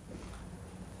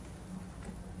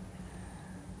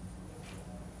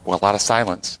 Well, a lot of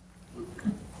silence.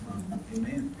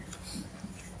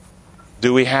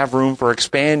 Do we have room for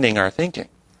expanding our thinking?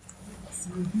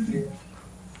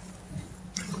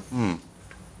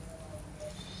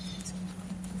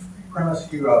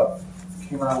 Premise you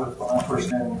came out with when I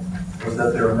first in was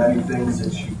that there are many things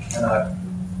that you cannot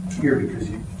hear because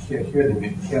you can't hear them,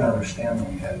 you can't understand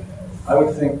them yet. I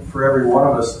would think for every one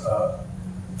of us,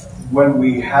 when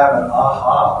we have an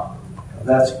aha,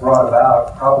 that's brought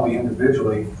about probably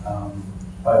individually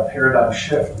by a paradigm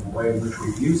shift in the way in which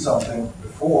we view something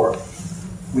before.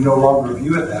 We no longer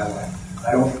view it that way.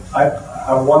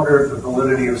 I wonder the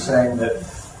validity of saying that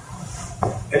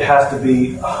it has to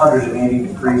be 180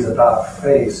 degrees about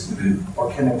face,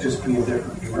 or can it just be a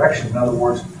different direction? In other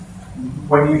words,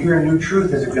 when you hear new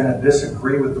truth, is it going to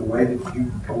disagree with the way that you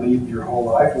believed your whole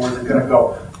life, or is it going to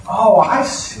go, oh, I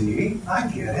see, I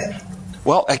get it?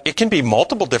 Well, it can be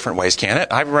multiple different ways, can it?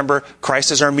 I remember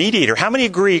Christ is our mediator. How many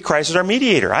agree Christ is our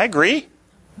mediator? I agree.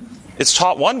 It's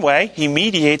taught one way. He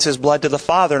mediates his blood to the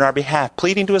Father in our behalf,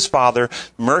 pleading to his Father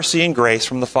mercy and grace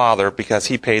from the Father because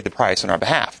he paid the price on our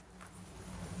behalf.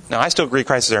 Now, I still agree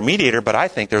Christ is our mediator, but I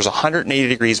think there's 180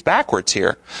 degrees backwards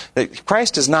here. That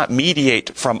Christ does not mediate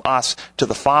from us to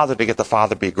the Father to get the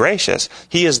Father to be gracious.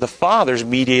 He is the Father's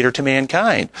mediator to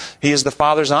mankind. He is the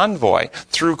Father's envoy.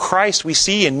 Through Christ, we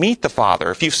see and meet the Father.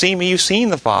 If you've seen me, you've seen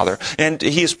the Father. And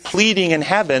he is pleading in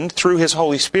heaven through his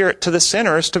Holy Spirit to the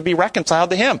sinners to be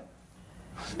reconciled to him.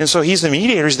 And so he's the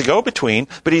mediator, he's the go-between,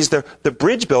 but he's the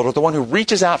bridge builder, the one who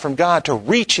reaches out from God to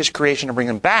reach his creation and bring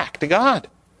them back to God.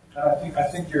 I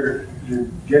think you're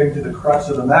getting to the crux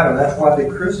of the matter. That's why they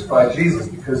crucified Jesus,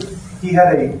 because he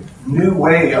had a new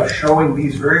way of showing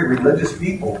these very religious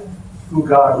people who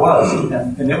God was,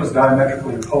 and it was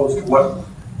diametrically opposed to what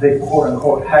they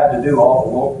quote-unquote had to do,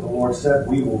 all the Lord said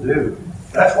we will do.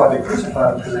 That's why they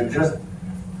crucified him, because they just,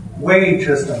 wait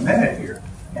just a minute here.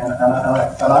 And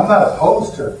I'm not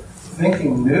opposed to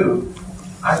thinking new.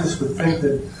 I just would think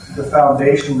that the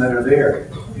foundation that are there,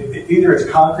 either it's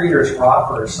concrete or it's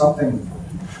rock or it's something.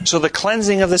 So the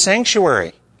cleansing of the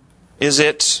sanctuary, is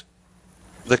it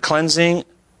the cleansing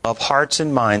of hearts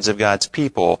and minds of God's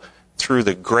people through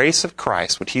the grace of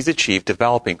Christ, which he's achieved,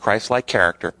 developing Christ-like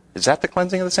character? Is that the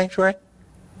cleansing of the sanctuary?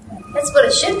 That's what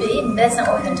it should be. That's not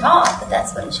what we've been taught, but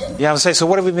that's what it should be. Yeah, I would say, so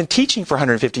what have we been teaching for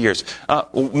 150 years?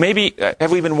 Maybe, have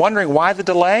we been wondering why the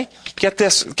delay? Get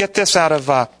this out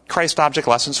of Christ Object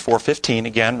Lessons 415,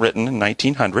 again, written in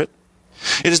 1900.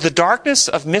 It is the darkness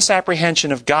of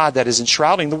misapprehension of God that is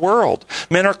enshrouding the world.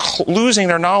 Men are losing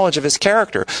their knowledge of his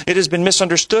character. It has been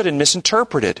misunderstood and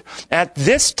misinterpreted. At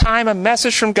this time, a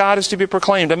message from God is to be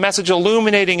proclaimed, a message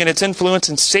illuminating in its influence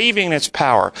and saving in its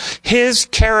power. His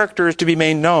character is to be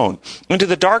made known. Into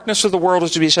the darkness of the world is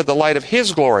to be shed the light of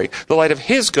his glory, the light of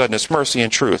his goodness, mercy,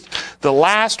 and truth. The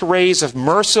last rays of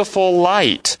merciful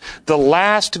light, the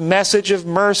last message of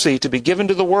mercy to be given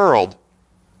to the world,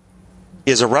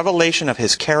 is a revelation of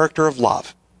his character of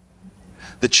love.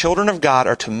 The children of God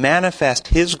are to manifest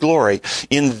his glory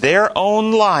in their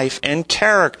own life and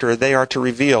character. They are to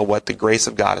reveal what the grace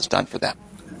of God has done for them.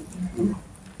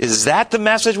 Is that the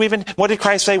message we've been... What did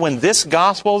Christ say? When this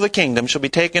gospel of the kingdom shall be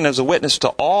taken as a witness to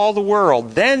all the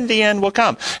world, then the end will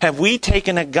come. Have we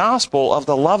taken a gospel of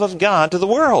the love of God to the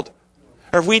world?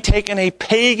 Or have we taken a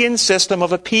pagan system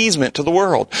of appeasement to the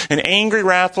world? An angry,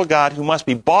 wrathful God who must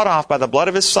be bought off by the blood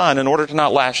of His Son in order to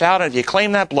not lash out. And if you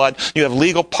claim that blood, you have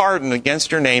legal pardon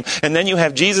against your name. And then you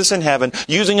have Jesus in heaven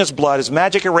using His blood as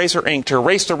magic eraser ink to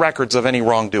erase the records of any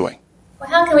wrongdoing. Well,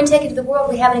 how can we take it to the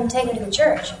world we haven't even taken to the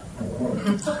church?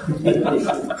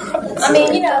 I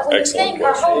mean, when you think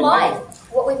our whole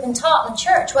life, what we've been taught in the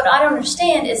church, what I don't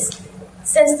understand is,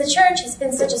 since the church has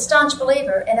been such a staunch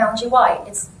believer in Ellen G. White,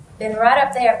 it's been right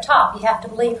up there up top, you have to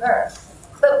believe her.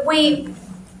 But we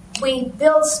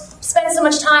spend so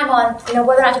much time on,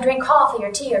 whether or not to drink coffee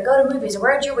or tea or go to movies or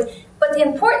wear jewelry. But the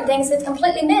important things they've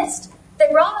completely missed. They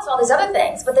promise all these other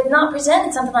things, but they've not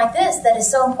presented something like this that is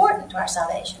so important to our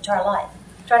salvation, to our life,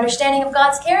 to our understanding of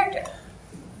God's character.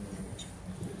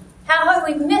 How have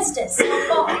we missed it so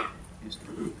far?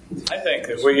 I think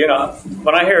that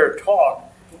when I hear her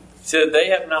talk, said they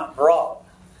have not brought.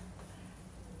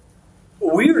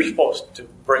 We are supposed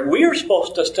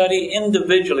to study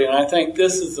individually, and I think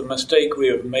this is the mistake we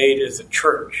have made as a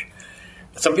church.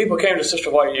 Some people came to Sister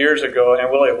White years ago,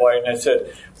 and Willie White, and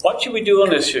said, what should we do on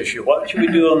this issue? What should we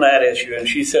do on that issue? And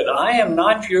she said, I am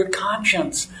not your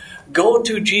conscience. Go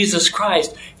to Jesus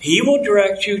Christ. He will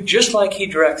direct you just like He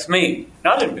directs me,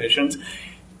 not in visions.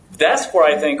 That's where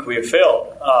I think we have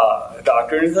failed,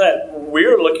 Doctor, is that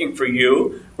we're looking for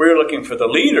you, we're looking for the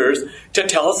leaders to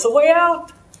tell us the way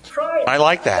out. Try. I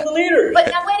like that. The leaders. But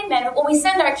now wait a minute. When we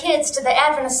send our kids to the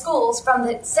Adventist schools from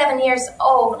the 7 years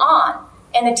old on,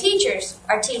 and the teachers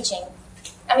are teaching,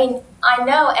 I mean, I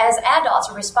know as adults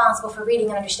we're responsible for reading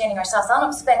and understanding ourselves. I don't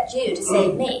expect you to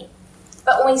save me.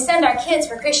 But when we send our kids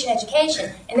for Christian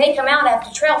education, and they come out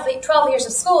after 12 years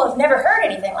of school and have never heard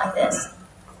anything like this,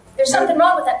 there's something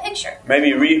wrong with that picture. Maybe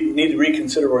you need to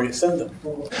reconsider where you send them.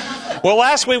 Well,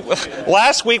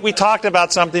 last week we talked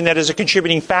about something that is a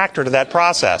contributing factor to that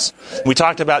process. We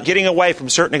talked about getting away from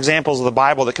certain examples of the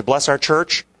Bible that could bless our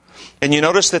church. And you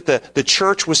notice that the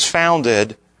church was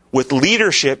founded with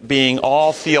leadership being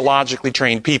all theologically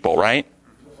trained people, right?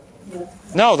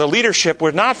 No, the leadership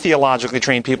were not theologically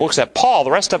trained people except Paul.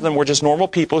 The rest of them were just normal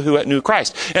people who knew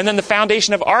Christ. And then the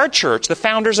foundation of our church, the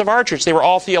founders of our church, they were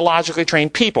all theologically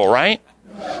trained people, right?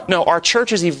 No, our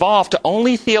church has evolved to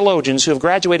only theologians who have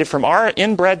graduated from our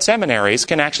inbred seminaries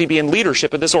can actually be in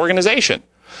leadership of this organization.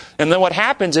 And then what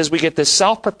happens is we get this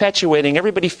self-perpetuating,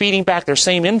 everybody feeding back their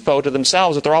same info to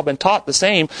themselves that they're all been taught the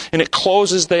same, and it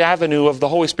closes the avenue of the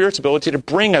Holy Spirit's ability to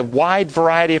bring a wide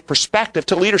variety of perspective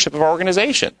to leadership of our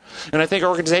organization. And I think our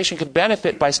organization could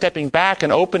benefit by stepping back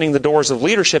and opening the doors of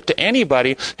leadership to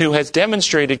anybody who has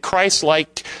demonstrated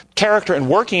Christ-like character and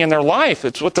working in their life.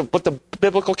 It's what the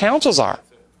biblical counsels are.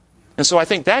 And so I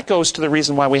think that goes to the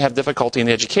reason why we have difficulty in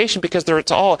education, because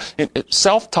it's all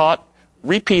self-taught,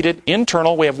 repeated,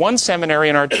 internal. We have one seminary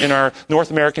in our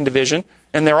North American division,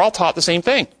 and they're all taught the same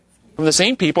thing from the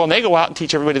same people, and they go out and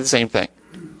teach everybody the same thing.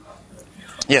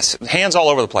 Yes, hands all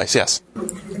over the place, yes.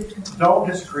 Don't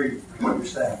disagree with what you're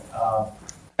saying.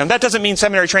 And that doesn't mean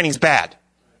seminary training is bad.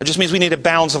 It just means we need a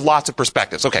balance of lots of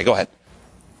perspectives. Okay, go ahead.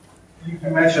 You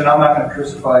mentioned, I'm not going to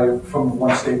crucify you from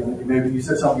one statement that you made, but you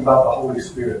said something about the Holy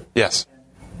Spirit. Yes.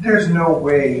 There's no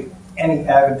way any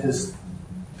Adventist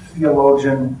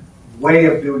theologian way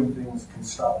of doing things can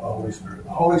stop the Holy Spirit.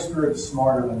 The Holy Spirit is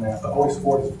smarter than that. The Holy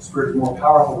Spirit is more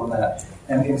powerful than that.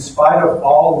 And in spite of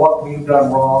all what we've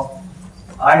done wrong,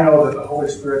 I know that the Holy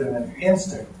Spirit in an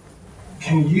instant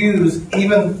can use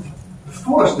even the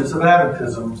foolishness of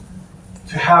Adventism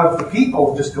to have the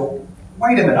people just go,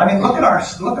 wait a minute. I mean, look at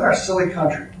our silly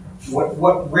country.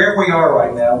 Where we are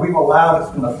right now, we've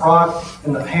allowed in the frog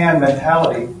in the pan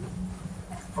mentality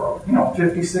for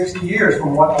 50, 60 years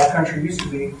from what our country used to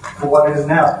be to what it is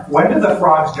now. When did the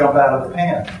frogs jump out of the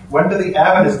pan? When did the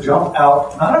Adventists jump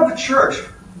out, not of the church,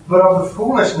 but of the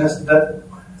foolishness that,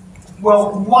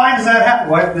 well, why does that happen?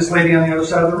 Why, this lady on the other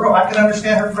side of the room, I can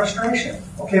understand her frustration.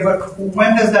 Okay, but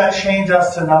when does that change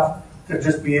us enough to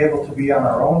just be able to be on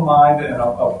our own mind and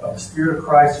of the Spirit of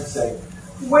Christ and say,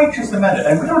 wait just a minute,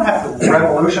 and we don't have to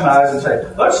revolutionize and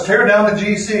say, let's tear down the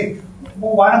GC.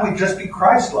 Well, why don't we just be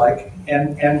Christ-like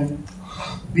and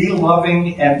be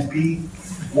loving and be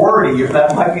wordy, if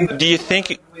that might be the... Do you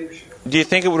think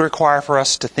it would require for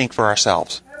us to think for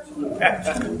ourselves?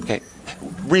 Okay.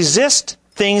 Resist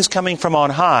things coming from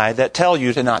on high that tell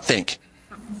you to not think.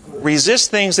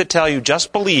 Resist things that tell you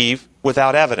just believe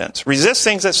without evidence. Resist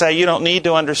things that say you don't need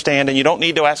to understand and you don't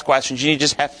need to ask questions. You need to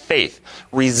just have faith.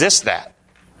 Resist that.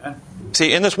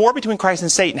 See, in this war between Christ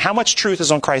and Satan, how much truth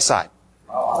is on Christ's side?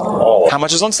 How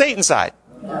much is on Satan's side?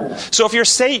 So if you're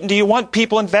Satan, do you want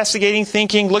people investigating,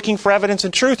 thinking, looking for evidence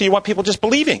and truth? Or do you want people just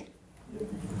believing?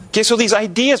 Okay, so these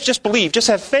ideas, just believe, just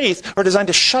have faith, are designed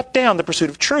to shut down the pursuit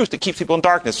of truth that keeps people in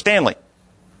darkness. Stanley.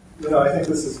 I think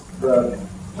this is the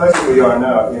place that we are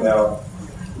now in our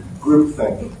group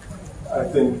thinking. I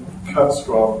think comes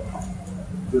from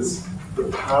the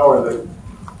power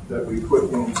that we put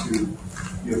into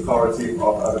the authority of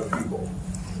other people.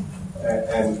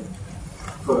 And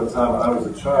for the time I was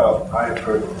a child, I had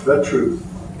heard the truth,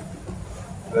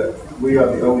 that we are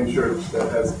the only church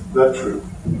that has the truth.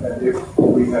 And if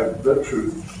we have the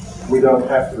truth, we don't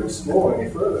have to explore any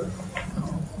further.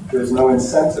 There's no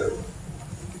incentive.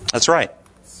 That's right.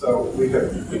 So we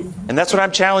have... And that's what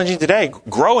I'm challenging today.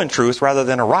 Grow in truth rather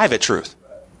than arrive at truth.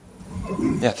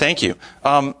 Yeah, thank you.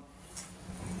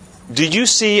 Did you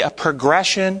see a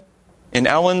progression in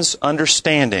Ellen's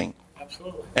understanding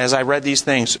as I read these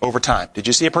things over time? Did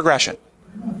you see a progression?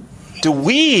 Do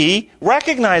we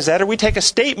recognize that, or we take a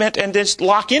statement and just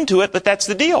lock into it that that's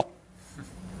the deal?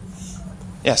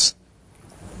 Yes.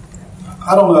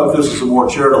 I don't know if this is a more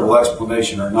charitable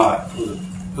explanation or not for the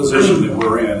position that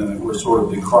we're in and that we're sort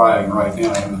of decrying right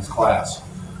now in this class.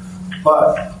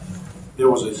 But there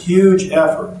was a huge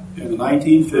effort in the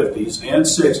 1950s and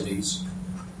 60s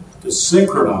to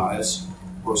synchronize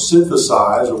or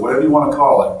synthesize, or whatever you want to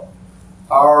call it,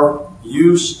 our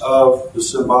use of the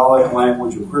symbolic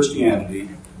language of Christianity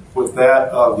with that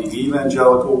of the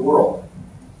evangelical world.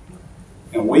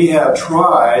 And we have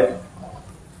tried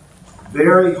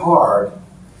very hard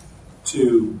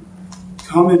to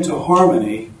come into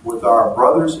harmony with our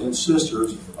brothers and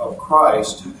sisters of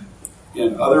Christ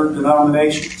in other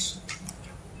denominations,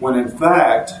 when in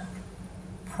fact,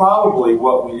 probably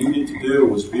what we needed to do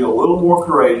was be a little more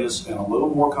courageous and a little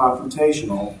more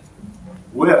confrontational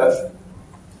with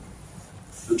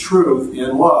the truth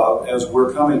in love as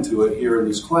we're coming to it here in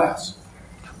this class.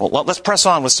 Well, let's press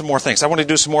on with some more things. I want to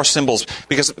do some more symbols,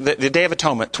 because the Day of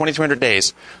Atonement, 2,300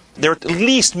 days, there are at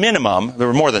least minimum, there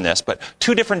were more than this, but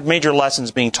 2 different major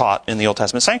lessons being taught in the Old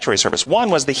Testament sanctuary service.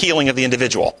 One was the healing of the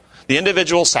individual. The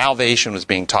individual salvation was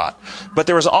being taught. But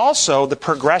there was also the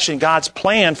progression, God's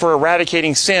plan for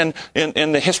eradicating sin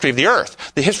in the history of the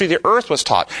earth. The history of the earth was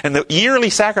taught. And the yearly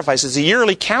sacrifices, the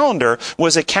yearly calendar,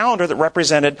 was a calendar that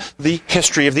represented the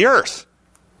history of the earth.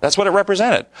 That's what it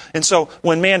represented. And so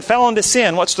when man fell into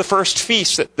sin, what's the first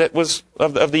feast that was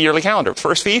of the yearly calendar?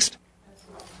 First feast?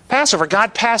 Passover.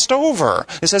 God passed over.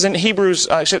 It says in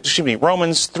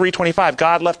Romans 3:25,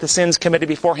 God left the sins committed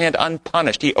beforehand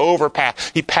unpunished. He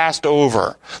passed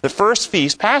over. The first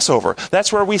feast, Passover.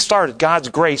 That's where we started. God's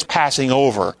grace passing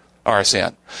over our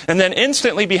sin. And then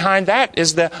instantly behind that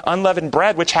is the unleavened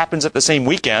bread, which happens at the same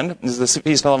weekend. This is the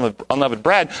feast of unleavened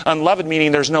bread. Unleavened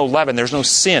meaning there's no leaven, there's no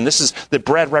sin. This is the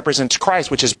bread represents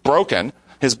Christ, which is broken,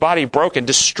 his body broken,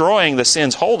 destroying the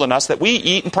sins holding us that we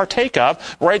eat and partake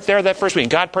of right there that first week.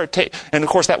 God partake, and of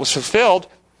course that was fulfilled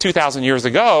 2,000 years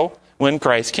ago when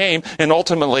Christ came, and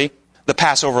ultimately the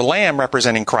Passover lamb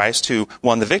representing Christ who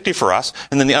won the victory for us,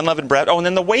 and then the unleavened bread. Oh, and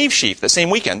then the wave sheaf, the same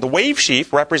weekend. The wave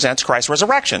sheaf represents Christ's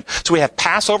resurrection. So we have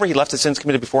Passover, he left the sins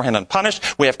committed beforehand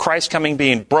unpunished. We have Christ coming,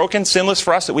 being broken, sinless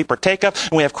for us that we partake of.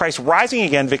 And we have Christ rising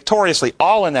again victoriously,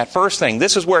 all in that first thing.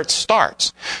 This is where it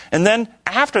starts. And then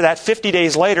after that, 50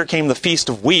 days later came the Feast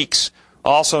of Weeks,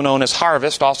 also known as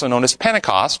Harvest, also known as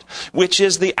Pentecost, which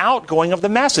is the outgoing of the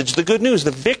message, the good news.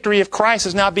 The victory of Christ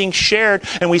is now being shared,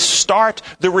 and we start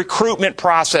the recruitment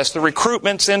process, the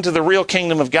recruitments into the real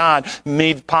kingdom of God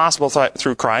made possible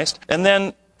through Christ. And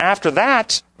then after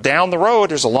that, down the road,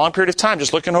 there's a long period of time,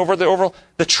 just looking over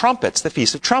the trumpets, the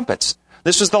Feast of Trumpets.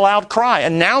 This is the loud cry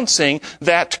announcing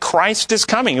that Christ is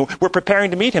coming. We're preparing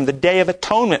to meet him. The Day of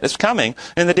Atonement is coming,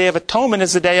 and the Day of Atonement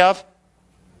is the day of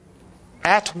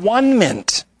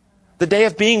at-one-ment, the day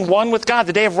of being one with God,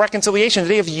 the day of reconciliation, the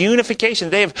day of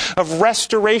unification, the day of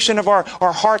restoration of our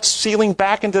hearts, sealing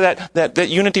back into that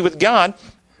unity with God.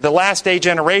 The last day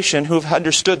generation who have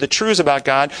understood the truths about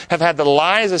God have had the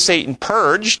lies of Satan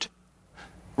purged,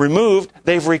 removed.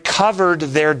 They've recovered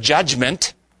their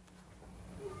judgment,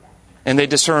 and they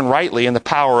discern rightly, and the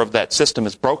power of that system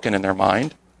is broken in their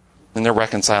mind, and they're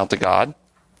reconciled to God.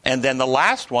 And then the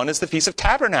last one is the Feast of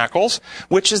Tabernacles,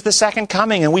 which is the second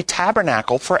coming, and we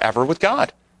tabernacle forever with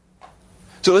God.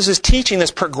 So this is teaching this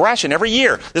progression every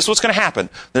year. This is what's going to happen.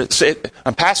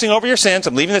 I'm passing over your sins.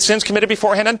 I'm leaving the sins committed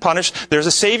beforehand unpunished. There's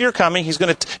a Savior coming. He's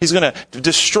going to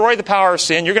destroy the power of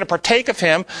sin. You're going to partake of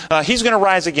him. He's going to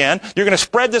rise again. You're going to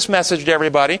spread this message to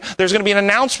everybody. There's going to be an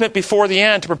announcement before the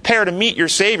end to prepare to meet your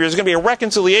Savior. There's going to be a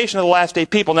reconciliation of the last day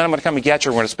people, and then I'm going to come and get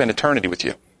you. We're going to spend eternity with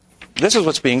you. This is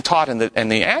what's being taught in the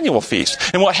annual feast.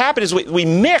 And what happened is we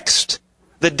mixed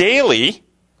the daily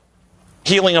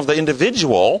healing of the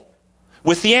individual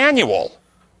with the annual.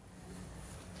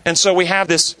 And so we have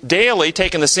this daily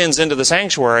taking the sins into the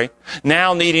sanctuary,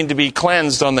 now needing to be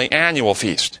cleansed on the annual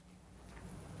feast.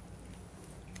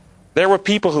 There were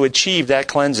people who achieved that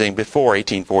cleansing before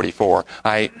 1844.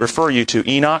 I refer you to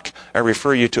Enoch. I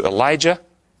refer you to Elijah.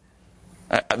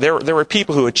 There were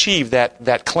people who achieved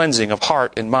that cleansing of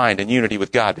heart and mind and unity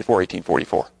with God before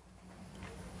 1844.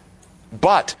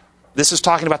 But this is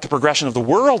talking about the progression of the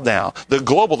world now, the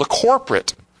global, the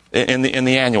corporate in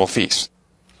the annual feast.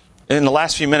 In the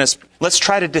last few minutes, let's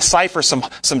try to decipher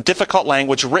some difficult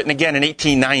language written again in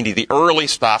 1890, the early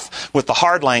stuff with the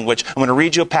hard language. I'm going to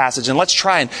read you a passage, and let's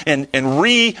try and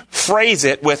rephrase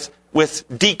it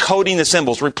with decoding the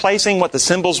symbols, replacing what the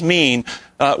symbols mean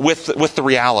with the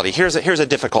reality. Here's a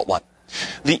difficult one.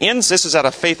 This is out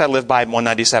of Faith I Live By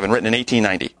 197, written in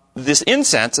 1890. This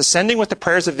incense, ascending with the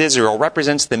prayers of Israel,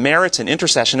 represents the merits and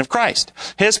intercession of Christ,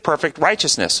 His perfect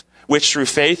righteousness, which through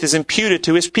faith is imputed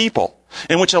to His people,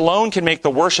 and which alone can make the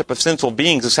worship of sinful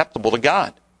beings acceptable to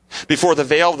God. Before the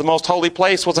veil of the most holy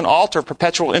place was an altar of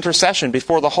perpetual intercession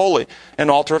before the holy, an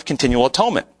altar of continual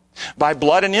atonement. By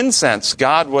blood and incense,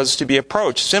 God was to be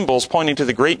approached, symbols pointing to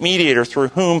the great mediator through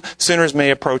whom sinners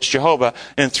may approach Jehovah,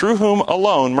 and through whom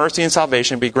alone mercy and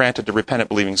salvation be granted to repentant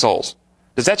believing souls.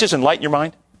 Does that just enlighten your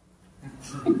mind?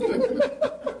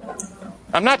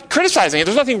 I'm not criticizing it.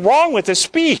 There's nothing wrong with this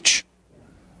speech.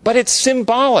 But it's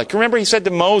symbolic. Remember, he said to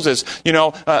Moses,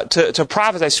 to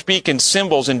prophets I speak in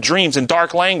symbols and dreams and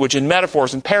dark language and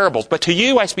metaphors and parables. But to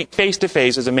you I speak face to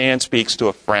face as a man speaks to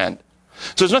a friend.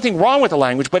 So there's nothing wrong with the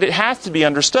language, but it has to be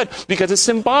understood because it's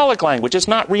symbolic language. It's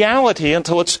not reality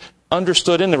until it's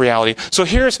understood in the reality. So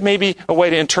here's maybe a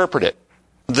way to interpret it.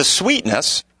 The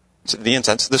sweetness, the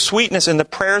incense, the sweetness in the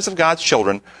prayers of God's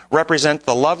children represent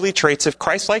the lovely traits of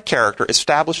Christ-like character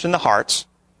established in the hearts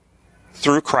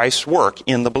through Christ's work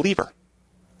in the believer.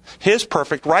 His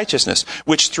perfect righteousness,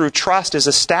 which through trust is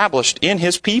established in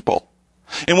His people,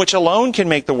 and which alone can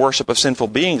make the worship of sinful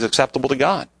beings acceptable to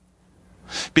God.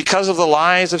 Because of the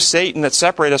lies of Satan that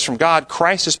separate us from God,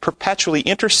 Christ is perpetually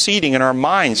interceding in our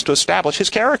minds to establish His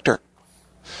character.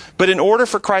 But in order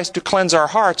for Christ to cleanse our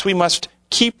hearts, we must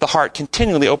keep the heart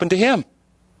continually open to Him.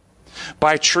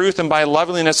 By truth and by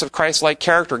loveliness of Christ-like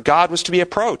character, God was to be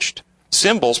approached.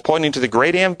 Symbols pointing to the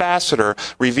great ambassador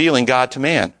revealing God to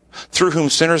man, through whom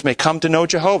sinners may come to know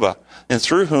Jehovah, and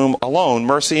through whom alone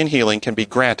mercy and healing can be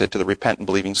granted to the repentant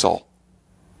believing soul.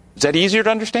 Is that easier to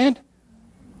understand?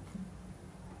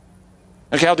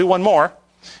 Okay, I'll do one more.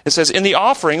 It says, in the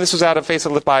offering, this is out of Faith I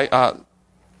Live By,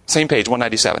 same page,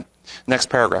 197. Next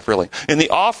paragraph, really. In the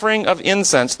offering of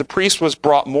incense, the priest was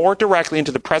brought more directly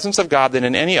into the presence of God than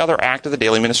in any other act of the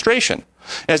daily ministration.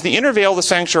 As the inner veil of the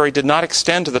sanctuary did not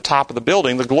extend to the top of the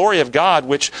building, the glory of God,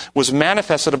 which was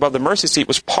manifested above the mercy seat,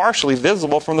 was partially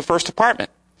visible from the first apartment.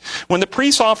 When the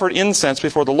priest offered incense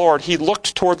before the Lord, he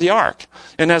looked toward the ark.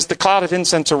 And as the cloud of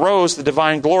incense arose, the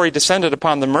divine glory descended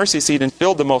upon the mercy seat and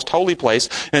filled the most holy place,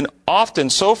 and often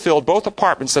so filled both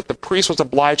apartments that the priest was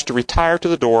obliged to retire to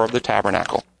the door of the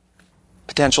tabernacle.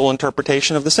 Potential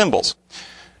interpretation of the symbols.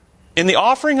 In the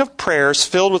offering of prayers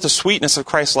filled with the sweetness of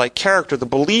Christ-like character, the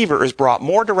believer is brought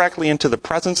more directly into the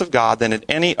presence of God than in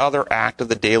any other act of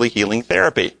the daily healing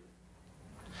therapy.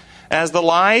 As the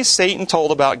lies Satan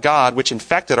told about God, which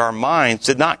infected our minds,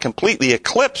 did not completely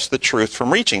eclipse the truth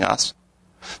from reaching us,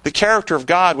 the character of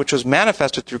God, which was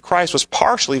manifested through Christ, was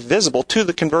partially visible to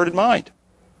the converted mind.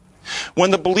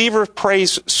 When the believer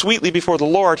prays sweetly before the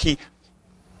Lord, he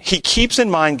keeps in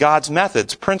mind God's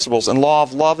methods, principles, and law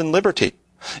of love and liberty.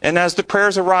 And as the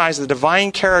prayers arise, the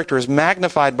divine character is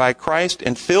magnified by Christ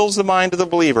and fills the mind of the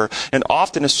believer, and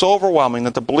often is so overwhelming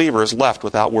that the believer is left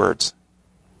without words.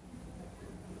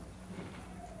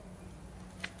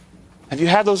 Have you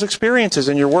had those experiences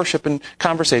in your worship and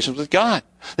conversations with God?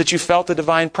 That you felt the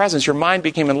divine presence, your mind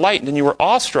became enlightened, and you were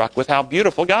awestruck with how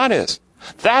beautiful God is.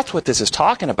 That's what this is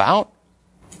talking about.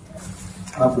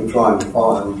 I've been trying to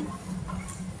find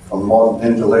from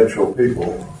modern intellectual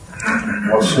people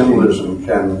what symbolism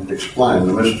can explain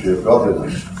the mystery of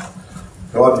godliness.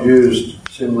 God used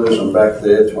symbolism back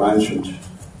there to ancient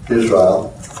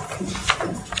Israel,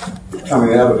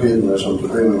 coming out of heathenism to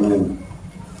bring them in.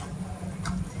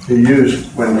 He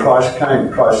used, when Christ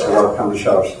came, Christ said, I've come to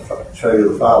show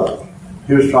you the Father.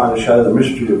 He was trying to show the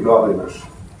mystery of godliness.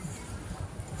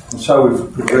 And so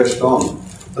we've progressed on.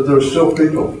 But there are still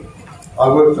people. I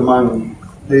worked among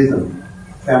heathen,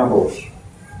 cannibals,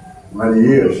 for many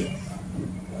years.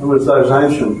 And with those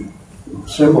ancient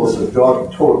symbols that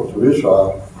God taught to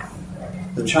Israel,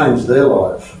 it changed their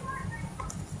lives.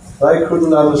 They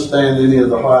couldn't understand any of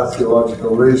the higher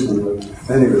theological reasoning that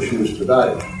many of us use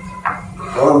today.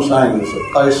 What I'm saying is a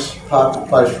place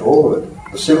for all of it.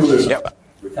 The symbolism. Yep.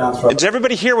 We can't throw. Did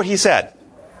everybody hear what he said?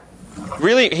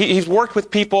 Really, he's worked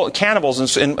with people,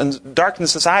 cannibals, and darkened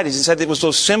societies. He said it was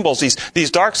those symbols,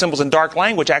 these dark symbols and dark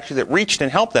language, actually, that reached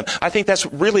and helped them. I think that's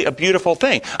really a beautiful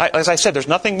thing. As I said, there's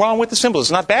nothing wrong with the symbols.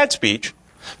 It's not bad speech.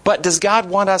 But does God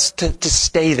want us to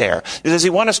stay there? Does He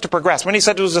want us to progress? When He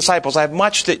said to His disciples, I have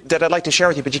much that I'd like to share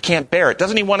with you, but you can't bear it.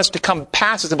 Doesn't He want us to come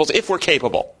past the symbols if we're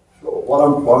capable? What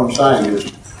I'm saying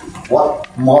is,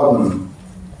 what modern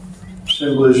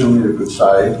symbolism you could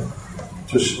say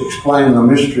to explain the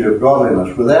mystery of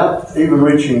godliness without even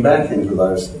reaching back into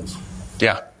those things.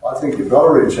 Yeah. I think you've got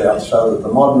to reach out so that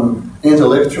the modern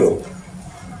intellectual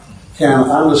can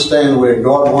understand where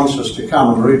God wants us to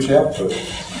come and reach out to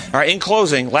it. All right, in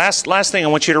closing, last thing I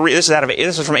want you to read. This is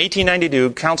from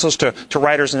 1892, Counsels to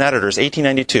Writers and Editors,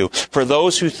 1892. For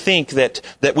those who think that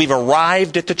we've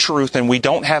arrived at the truth and we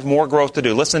don't have more growth to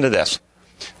do, listen to this.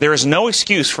 There is no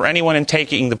excuse for anyone in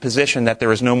taking the position that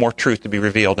there is no more truth to be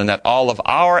revealed and that all of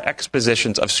our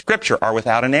expositions of Scripture are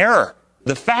without an error.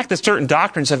 The fact that certain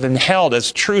doctrines have been held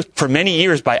as truth for many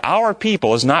years by our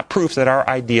people is not proof that our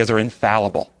ideas are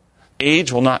infallible.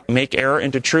 Age will not make error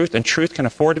into truth, and truth can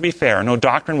afford to be fair. No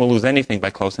doctrine will lose anything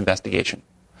by close investigation.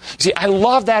 See, I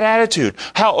love that attitude.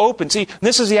 How open. See,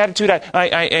 this is the attitude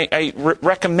I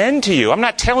recommend to you. I'm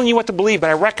not telling you what to believe,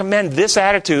 but I recommend this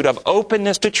attitude of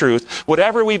openness to truth.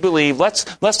 Whatever we believe, let's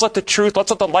let the truth, let's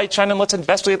let the light shine, and let's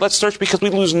investigate, let's search, because we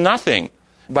lose nothing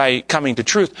by coming to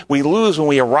truth. We lose when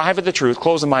we arrive at the truth,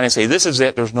 close the mind, and say, this is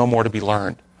it, there's no more to be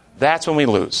learned. That's when we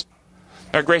lose.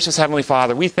 Our gracious Heavenly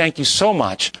Father, we thank you so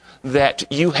much that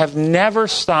you have never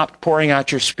stopped pouring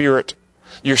out your Spirit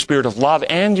of love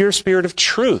and your Spirit of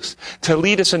truth to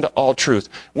lead us into all truth.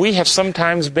 We have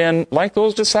sometimes been like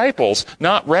those disciples,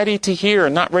 not ready to hear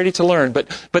and not ready to learn. But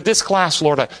this class,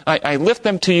 Lord, I lift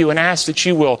them to you and ask that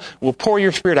you will pour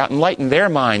your Spirit out, enlighten their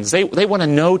minds. They want to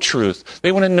know truth.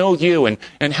 They want to know you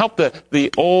and help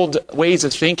the old ways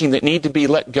of thinking that need to be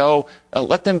let go.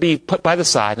 Let them be put by the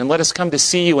side and let us come to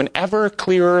see you in ever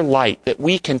clearer light that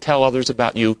we can tell others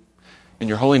about you. In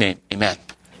your holy name, amen.